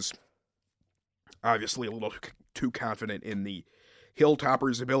 I was obviously a little too confident in the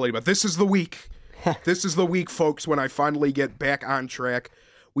Hilltoppers' ability. But this is the week. This is the week, folks, when I finally get back on track.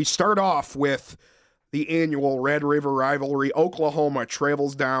 We start off with the annual Red River rivalry. Oklahoma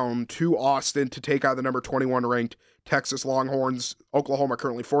travels down to Austin to take out the number 21 ranked Texas Longhorns. Oklahoma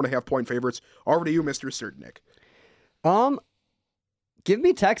currently 4.5-point favorites. Over to you, Mr. Serdnick. Give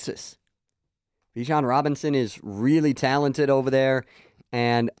me Texas. Bijan Robinson is really talented over there,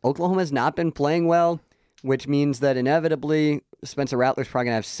 and Oklahoma's not been playing well. which means that inevitably Spencer Rattler's probably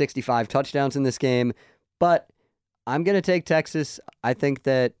going to have 65 touchdowns in this game. But I'm going to take Texas. I think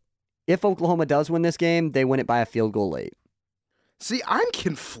that if Oklahoma does win this game, they win it by a field goal late. See, I'm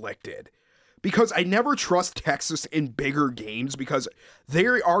conflicted because I never trust Texas in bigger games because they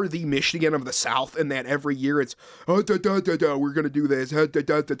are the Michigan of the South, and that every year it's, we're going to do this,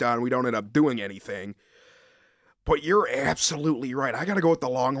 and we don't end up doing anything. But you're absolutely right. I got to go with the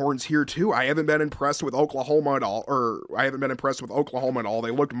Longhorns here, too. I haven't been impressed with Oklahoma at all,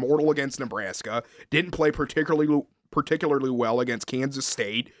 They looked mortal against Nebraska, didn't play particularly well against Kansas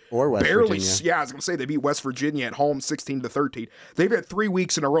State. Or West Virginia. Yeah, I was going to say they beat West Virginia at home 16-13. They've had 3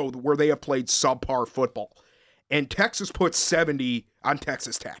 weeks in a row where they have played subpar football. And Texas put 70 on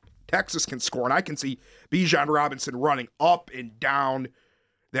Texas Tech. Texas can score, and I can see Bijan Robinson running up and down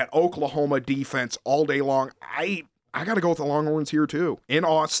that Oklahoma defense all day long. I got to go with the Longhorns here, too. In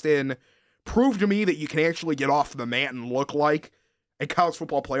Austin, prove to me that you can actually get off the mat and look like a college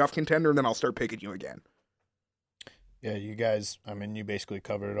football playoff contender, and then I'll start picking you again. Yeah, you guys, you basically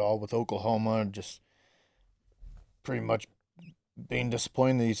covered it all with Oklahoma, just pretty much being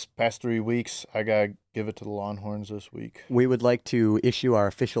disappointed these past 3 weeks. I got to give it to the Longhorns this week. We would like to issue our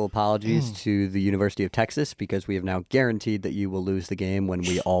official apologies to the University of Texas because we have now guaranteed that you will lose the game when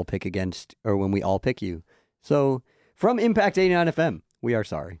we all pick you. So, from Impact 89 FM, we are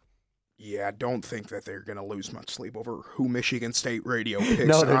sorry. Yeah, I don't think that they're going to lose much sleep over who Michigan State Radio picks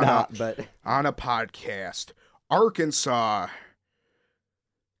No, they're not, but on a podcast. Arkansas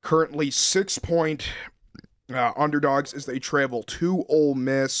currently 6-point underdogs as they travel to Ole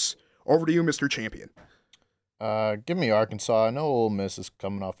Miss. Over to you, Mr. Champion. Give me Arkansas. I know Ole Miss is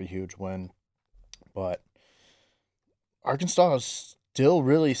coming off a huge win, but Arkansas is still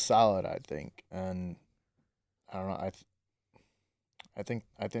really solid, I think. And I don't know. I think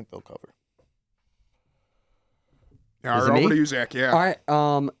they'll cover. All right, over to you, Zach. Yeah. All right.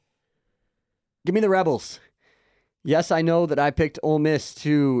 Give me the Rebels. Yes, I know that I picked Ole Miss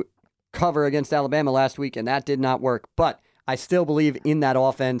to cover against Alabama last week, and that did not work. But I still believe in that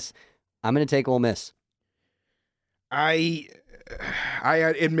offense. I'm going to take Ole Miss. I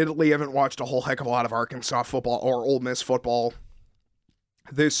admittedly haven't watched a whole heck of a lot of Arkansas football or Ole Miss football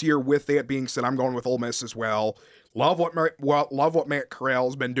this year. With that being said, I'm going with Ole Miss as well. Love what Matt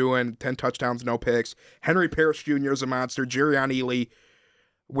Corral's been doing. 10 touchdowns, no picks. Henry Parrish Jr. is a monster. Jerrion Ely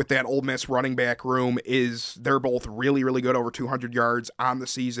with that Ole Miss running back room they're both really, really good, over 200 yards on the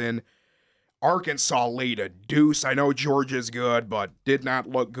season. Arkansas laid a deuce. I know Georgia's good, but did not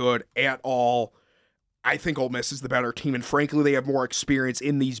look good at all. I think Ole Miss is the better team, and frankly, they have more experience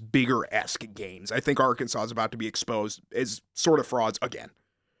in these bigger-esque games. I think Arkansas is about to be exposed as sort of frauds again.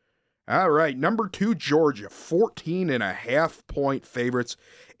 All right, number 2, Georgia, 14.5-point favorites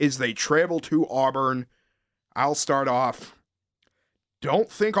as they travel to Auburn. I'll start off.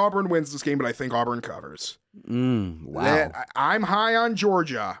 Don't think Auburn wins this game, but I think Auburn covers. Wow. I'm high on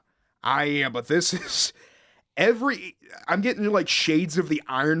Georgia. I am, but this is I'm getting like shades of the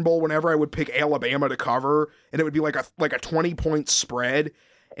Iron Bowl whenever I would pick Alabama to cover, and it would be like a 20-point spread,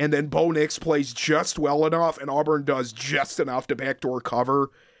 and then Bo Nix plays just well enough, and Auburn does just enough to backdoor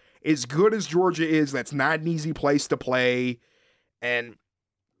cover. As good as Georgia is, that's not an easy place to play, and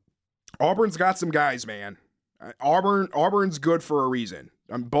Auburn's got some guys, man. Auburn's good for a reason.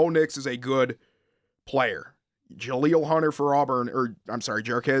 Bo Nix is a good player. Jaleel Hunter for Auburn,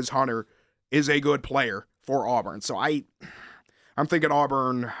 Jarquez Hunter is a good player for Auburn. So I'm thinking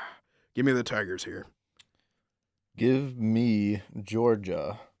Auburn. Give me the Tigers here. Give me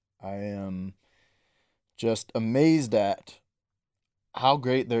Georgia. I am just amazed at how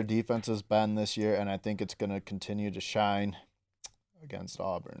great their defense has been this year, and I think it's going to continue to shine against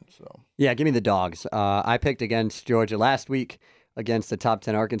Auburn. So yeah, give me the Dogs. I picked against Georgia last week against the top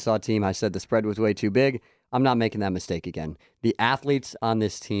 10 Arkansas team. I said the spread was way too big. I'm not making that mistake again. The athletes on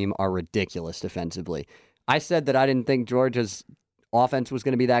this team are ridiculous defensively. I said that I didn't think Georgia's offense was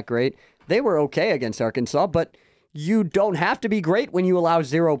going to be that great. They were okay against Arkansas, but you don't have to be great when you allow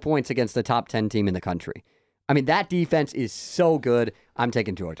 0 points against the top 10 team in the country. I mean, that defense is so good. I'm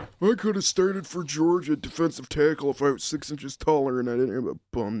taking Georgia. I could have started for Georgia defensive tackle if I was 6 inches taller and I didn't have a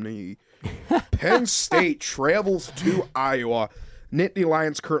bum knee. Penn State travels to Iowa. Nittany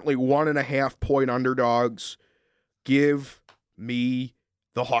Lions currently 1.5-point underdogs. Give me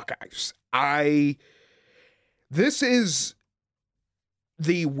the Hawkeyes. This is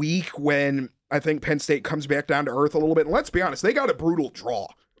the week when I think Penn State comes back down to earth a little bit. And let's be honest, they got a brutal draw.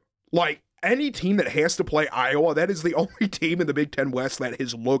 Like, any team that has to play Iowa, that is the only team in the Big Ten West that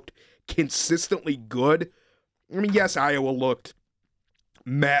has looked consistently good. I mean, yes, Iowa looked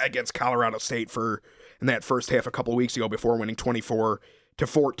meh against Colorado State for in that first half a couple of weeks ago before winning 24-14.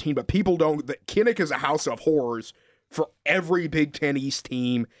 But people don't. Kinnick is a house of horrors for every Big Ten East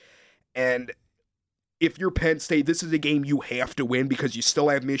team. And if you're Penn State, this is a game you have to win because you still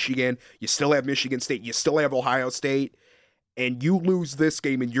have Michigan, you still have Michigan State, you still have Ohio State. And you lose this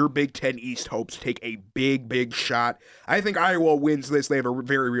game and your Big Ten East hopes take a big, big shot. I think Iowa wins this. They have a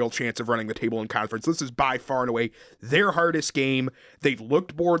very real chance of running the table in conference. This is by far and away their hardest game. They've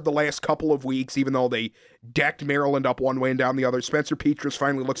looked bored the last couple of weeks, even though they decked Maryland up one way and down the other. Spencer Petras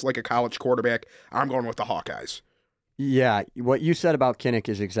finally looks like a college quarterback. I'm going with the Hawkeyes. Yeah, what you said about Kinnick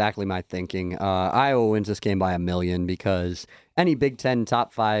is exactly my thinking. Iowa wins this game by 1,000,000 because any Big Ten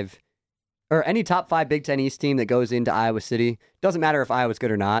top 5 or any top 5 Big Ten East team that goes into Iowa City, doesn't matter if Iowa's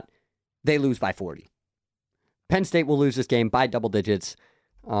good or not, they lose by 40. Penn State will lose this game by double digits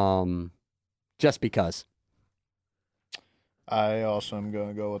just because. I also am going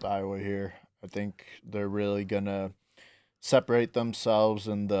to go with Iowa here. I think they're really going to separate themselves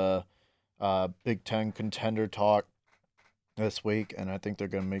in the Big Ten contender talk this week, and I think they're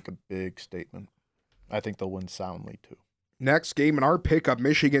going to make a big statement. I think they'll win soundly, too. Next game in our pickup,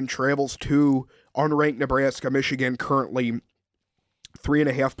 Michigan travels to unranked Nebraska. Michigan currently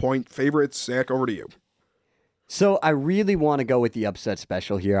 3.5-point favorites. Zach, over to you. So I really want to go with the upset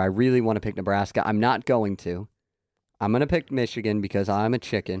special here. I really want to pick Nebraska. I'm not going to. I'm going to pick Michigan because I'm a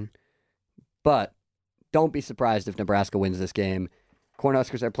chicken. But don't be surprised if Nebraska wins this game.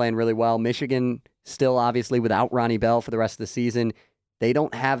 Cornhuskers are playing really well. Michigan still obviously without Ronnie Bell for the rest of the season. They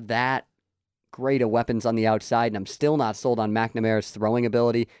don't have that great of weapons on the outside, and I'm still not sold on McNamara's throwing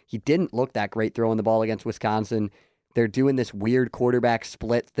ability. He didn't look that great throwing the ball against Wisconsin. They're doing this weird quarterback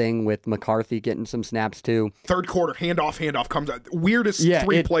split thing with McCarthy getting some snaps too. Third quarter, handoff comes out. Weirdest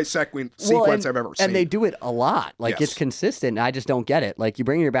three-play sequence I've ever seen. And they do it a lot. It's consistent. I just don't get it. Like, you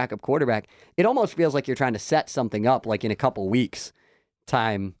bring your backup quarterback, it almost feels like you're trying to set something up like in a couple weeks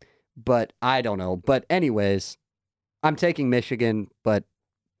time, but I don't know. But anyways, I'm taking Michigan, but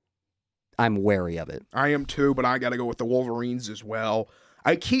I'm wary of it. I am too, but I got to go with the Wolverines as well.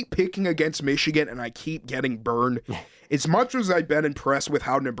 I keep picking against Michigan, and I keep getting burned. As much as I've been impressed with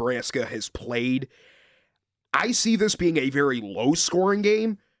how Nebraska has played, I see this being a very low-scoring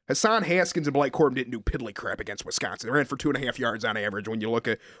game. Hassan Haskins and Blake Corum didn't do piddly crap against Wisconsin. They ran for 2.5 yards on average. When you look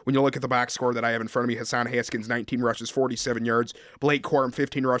at the box score that I have in front of me, Hassan Haskins 19 rushes, 47 yards. Blake Corum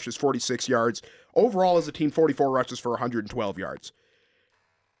 15 rushes, 46 yards. Overall, as a team, 44 rushes for 112 yards.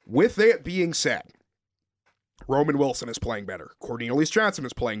 With that being said, Roman Wilson is playing better. Cornelius Johnson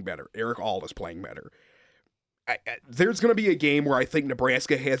is playing better. Eric Auld is playing better. There's going to be a game where I think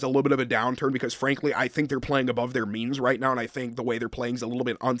Nebraska has a little bit of a downturn because, frankly, I think they're playing above their means right now, and I think the way they're playing is a little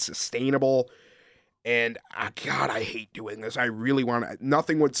bit unsustainable. And, God, I hate doing this. I really want to.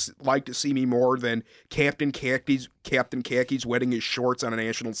 Nothing would like to see me more than Captain Khakis wetting his shorts on a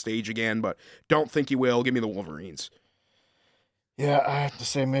national stage again, but don't think he will. Give me the Wolverines. Yeah, I have to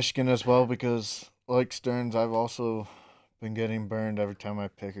say Michigan as well because, like Stearns, I've also been getting burned every time I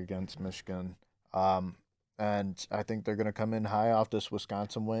pick against Michigan. And I think they're going to come in high off this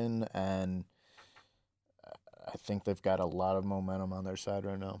Wisconsin win, and I think they've got a lot of momentum on their side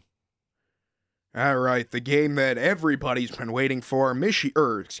right now. All right, the game that everybody's been waiting for, jumping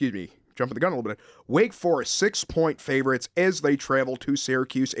the gun a little bit. Wake Forest 6-point favorites as they travel to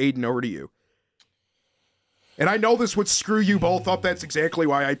Syracuse. Aiden, over to you. And I know this would screw you both up. That's exactly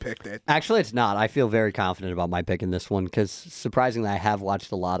why I picked it. Actually, it's not. I feel very confident about my pick in this one because, surprisingly, I have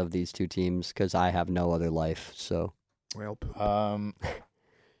watched a lot of these two teams because I have no other life. So, well,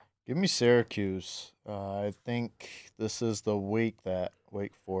 give me Syracuse. I think this is the week that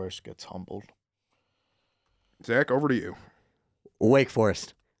Wake Forest gets humbled. Zach, over to you. Wake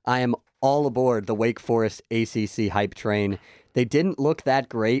Forest. I am all aboard the Wake Forest ACC hype train. They didn't look that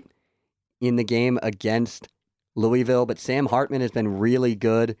great in the game against Louisville, but Sam Hartman has been really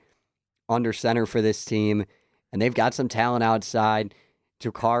good under center for this team, and they've got some talent outside.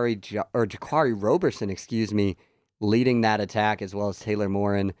 Jakari Roberson, leading that attack, as well as Taylor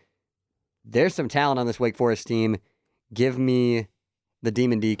Morin. There's some talent on this Wake Forest team. Give me the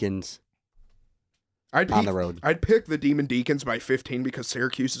Demon Deacons on the road. I'd pick the Demon Deacons by 15 because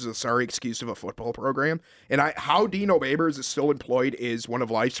Syracuse is a sorry excuse of a football program, and how Dino Babers is still employed is one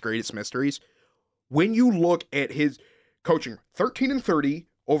of life's greatest mysteries. When you look at his coaching, 13-30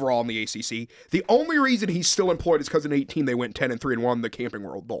 overall in the ACC, the only reason he's still employed is because in 18 they went 10-3 and won the Camping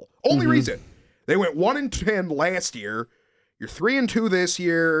World Bowl. Only reason. They went 1-10 last year. You're 3-2 this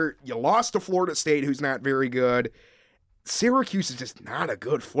year. You lost to Florida State, who's not very good. Syracuse is just not a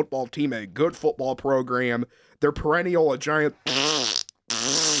good football team, a good football program. They're perennial, a giant.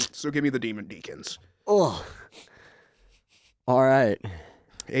 So give me the Demon Deacons. Oh. All right.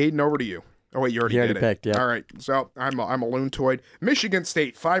 Aiden, over to you. Oh, wait, you already did picked, yeah. All right, so I'm a loontoid. Michigan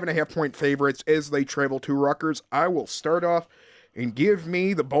State, 5.5-point favorites as they travel to Rutgers. I will start off and give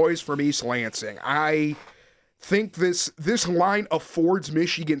me the boys from East Lansing. I think this line affords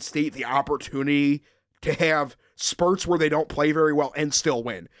Michigan State the opportunity to have spurts where they don't play very well and still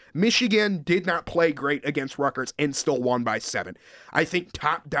win. Michigan did not play great against Rutgers and still won by 7. I think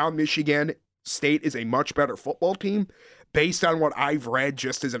top-down Michigan State is a much better football team. Based on what I've read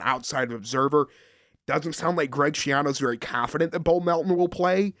just as an outside observer, doesn't sound like Greg Schiano's very confident that Bo Melton will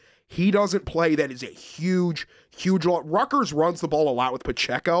play. He doesn't play. That is a huge, huge lot. Rutgers runs the ball a lot with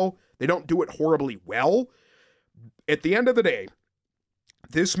Pacheco. They don't do it horribly well. At the end of the day,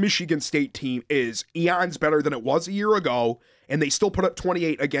 this Michigan State team is eons better than it was a year ago, and they still put up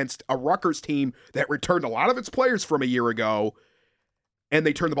 28 against a Rutgers team that returned a lot of its players from a year ago, and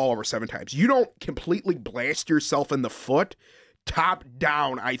they turned the ball over 7 times. You don't completely blast yourself in the foot. Top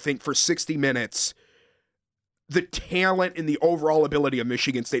down, I think, for 60 minutes, the talent and the overall ability of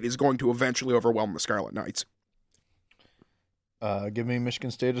Michigan State is going to eventually overwhelm the Scarlet Knights. Give me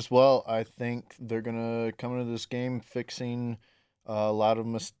Michigan State as well. I think they're going to come into this game fixing a lot of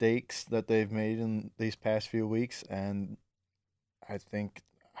mistakes that they've made in these past few weeks, and I think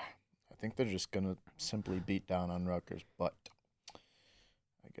they're just going to simply beat down on Rutgers, but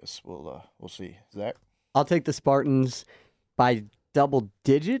I guess we'll see. Zach? I'll take the Spartans by double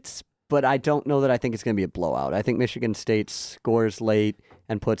digits, but I don't know that I think it's going to be a blowout. I think Michigan State scores late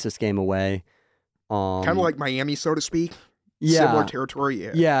and puts this game away. Kind of like Miami, so to speak. Yeah. Similar territory,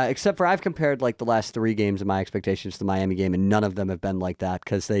 yeah. Yeah, except for I've compared like the last 3 games of my expectations to the Miami game, and none of them have been like that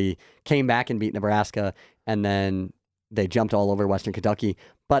because they came back and beat Nebraska, and then they jumped all over Western Kentucky.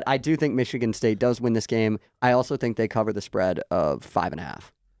 But I do think Michigan State does win this game. I also think they cover the spread of 5.5.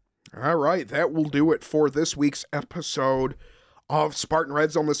 All right, that will do it for this week's episode of Spartan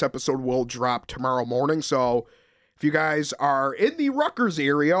Red Zone. This episode will drop tomorrow morning, so if you guys are in the Rutgers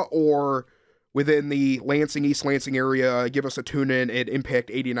area or within the Lansing, East Lansing area, give us a tune-in at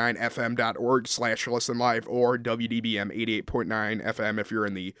impact89fm.org/listen live or WDBM 88.9 FM if you're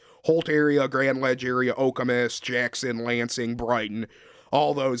in the Holt area, Grand Ledge area, Okemos, Jackson, Lansing, Brighton,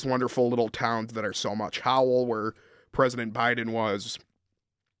 all those wonderful little towns that are so much. Howell, where President Biden was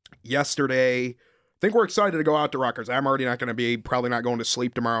yesterday. I think we're excited to go out to Rutgers. I'm already probably not going to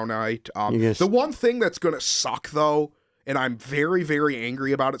sleep tomorrow night. The one thing that's going to suck, though, and I'm very, very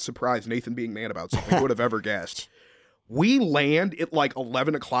angry about it, surprised Nathan being mad about something, who would have ever guessed. We land at like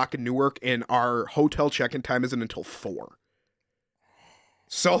 11 o'clock in Newark, and our hotel check-in time isn't until 4.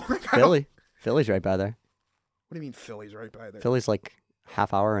 So Philly's right by there. What do you mean Philly's right by there? Philly's like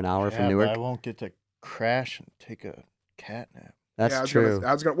half hour, an hour from Newark. But I won't get to crash and take a cat nap. That's true.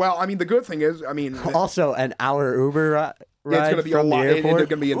 Well, I mean, the good thing is, also an hour Uber ride it's going to be a lot. It's going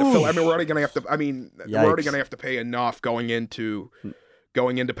to be into Philly. I mean, we're already going to have to. We're already going to have to pay enough going into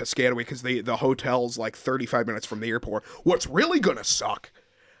Piscataway because the hotel's like 35 minutes from the airport. What's really going to suck?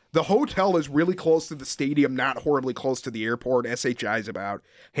 The hotel is really close to the stadium, not horribly close to the airport. SHI is about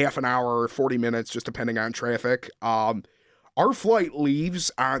half an hour or 40 minutes, just depending on traffic. Our flight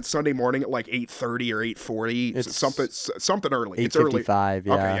leaves on Sunday morning at like 8:30 or 8:40. It's something early. It's early. 8:55,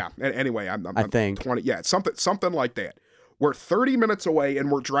 yeah. Okay, yeah. Anyway, I think 20. Yeah, something like that. We're 30 minutes away,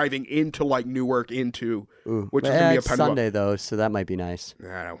 and we're driving into like Newark which is going to be a Sunday though, so that might be nice.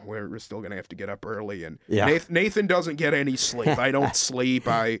 Yeah, we're still going to have to get up early, and yeah. Nathan doesn't get any sleep. I don't sleep.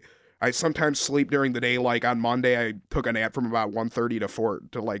 I sometimes sleep during the day. Like on Monday, I took a nap from about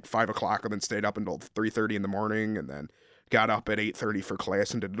 1:30 to like 5 o'clock, and then stayed up until 3:30 in the morning, and then got up at 8:30 for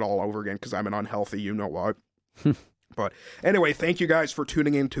class and did it all over again because I'm an unhealthy you-know-what. But anyway, thank you guys for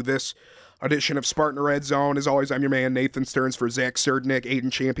tuning in to this edition of Spartan Red Zone. As always, I'm your man, Nathan Stearns, for Zach Serdnick, Aiden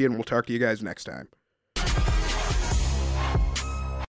Champion. We'll talk to you guys next time.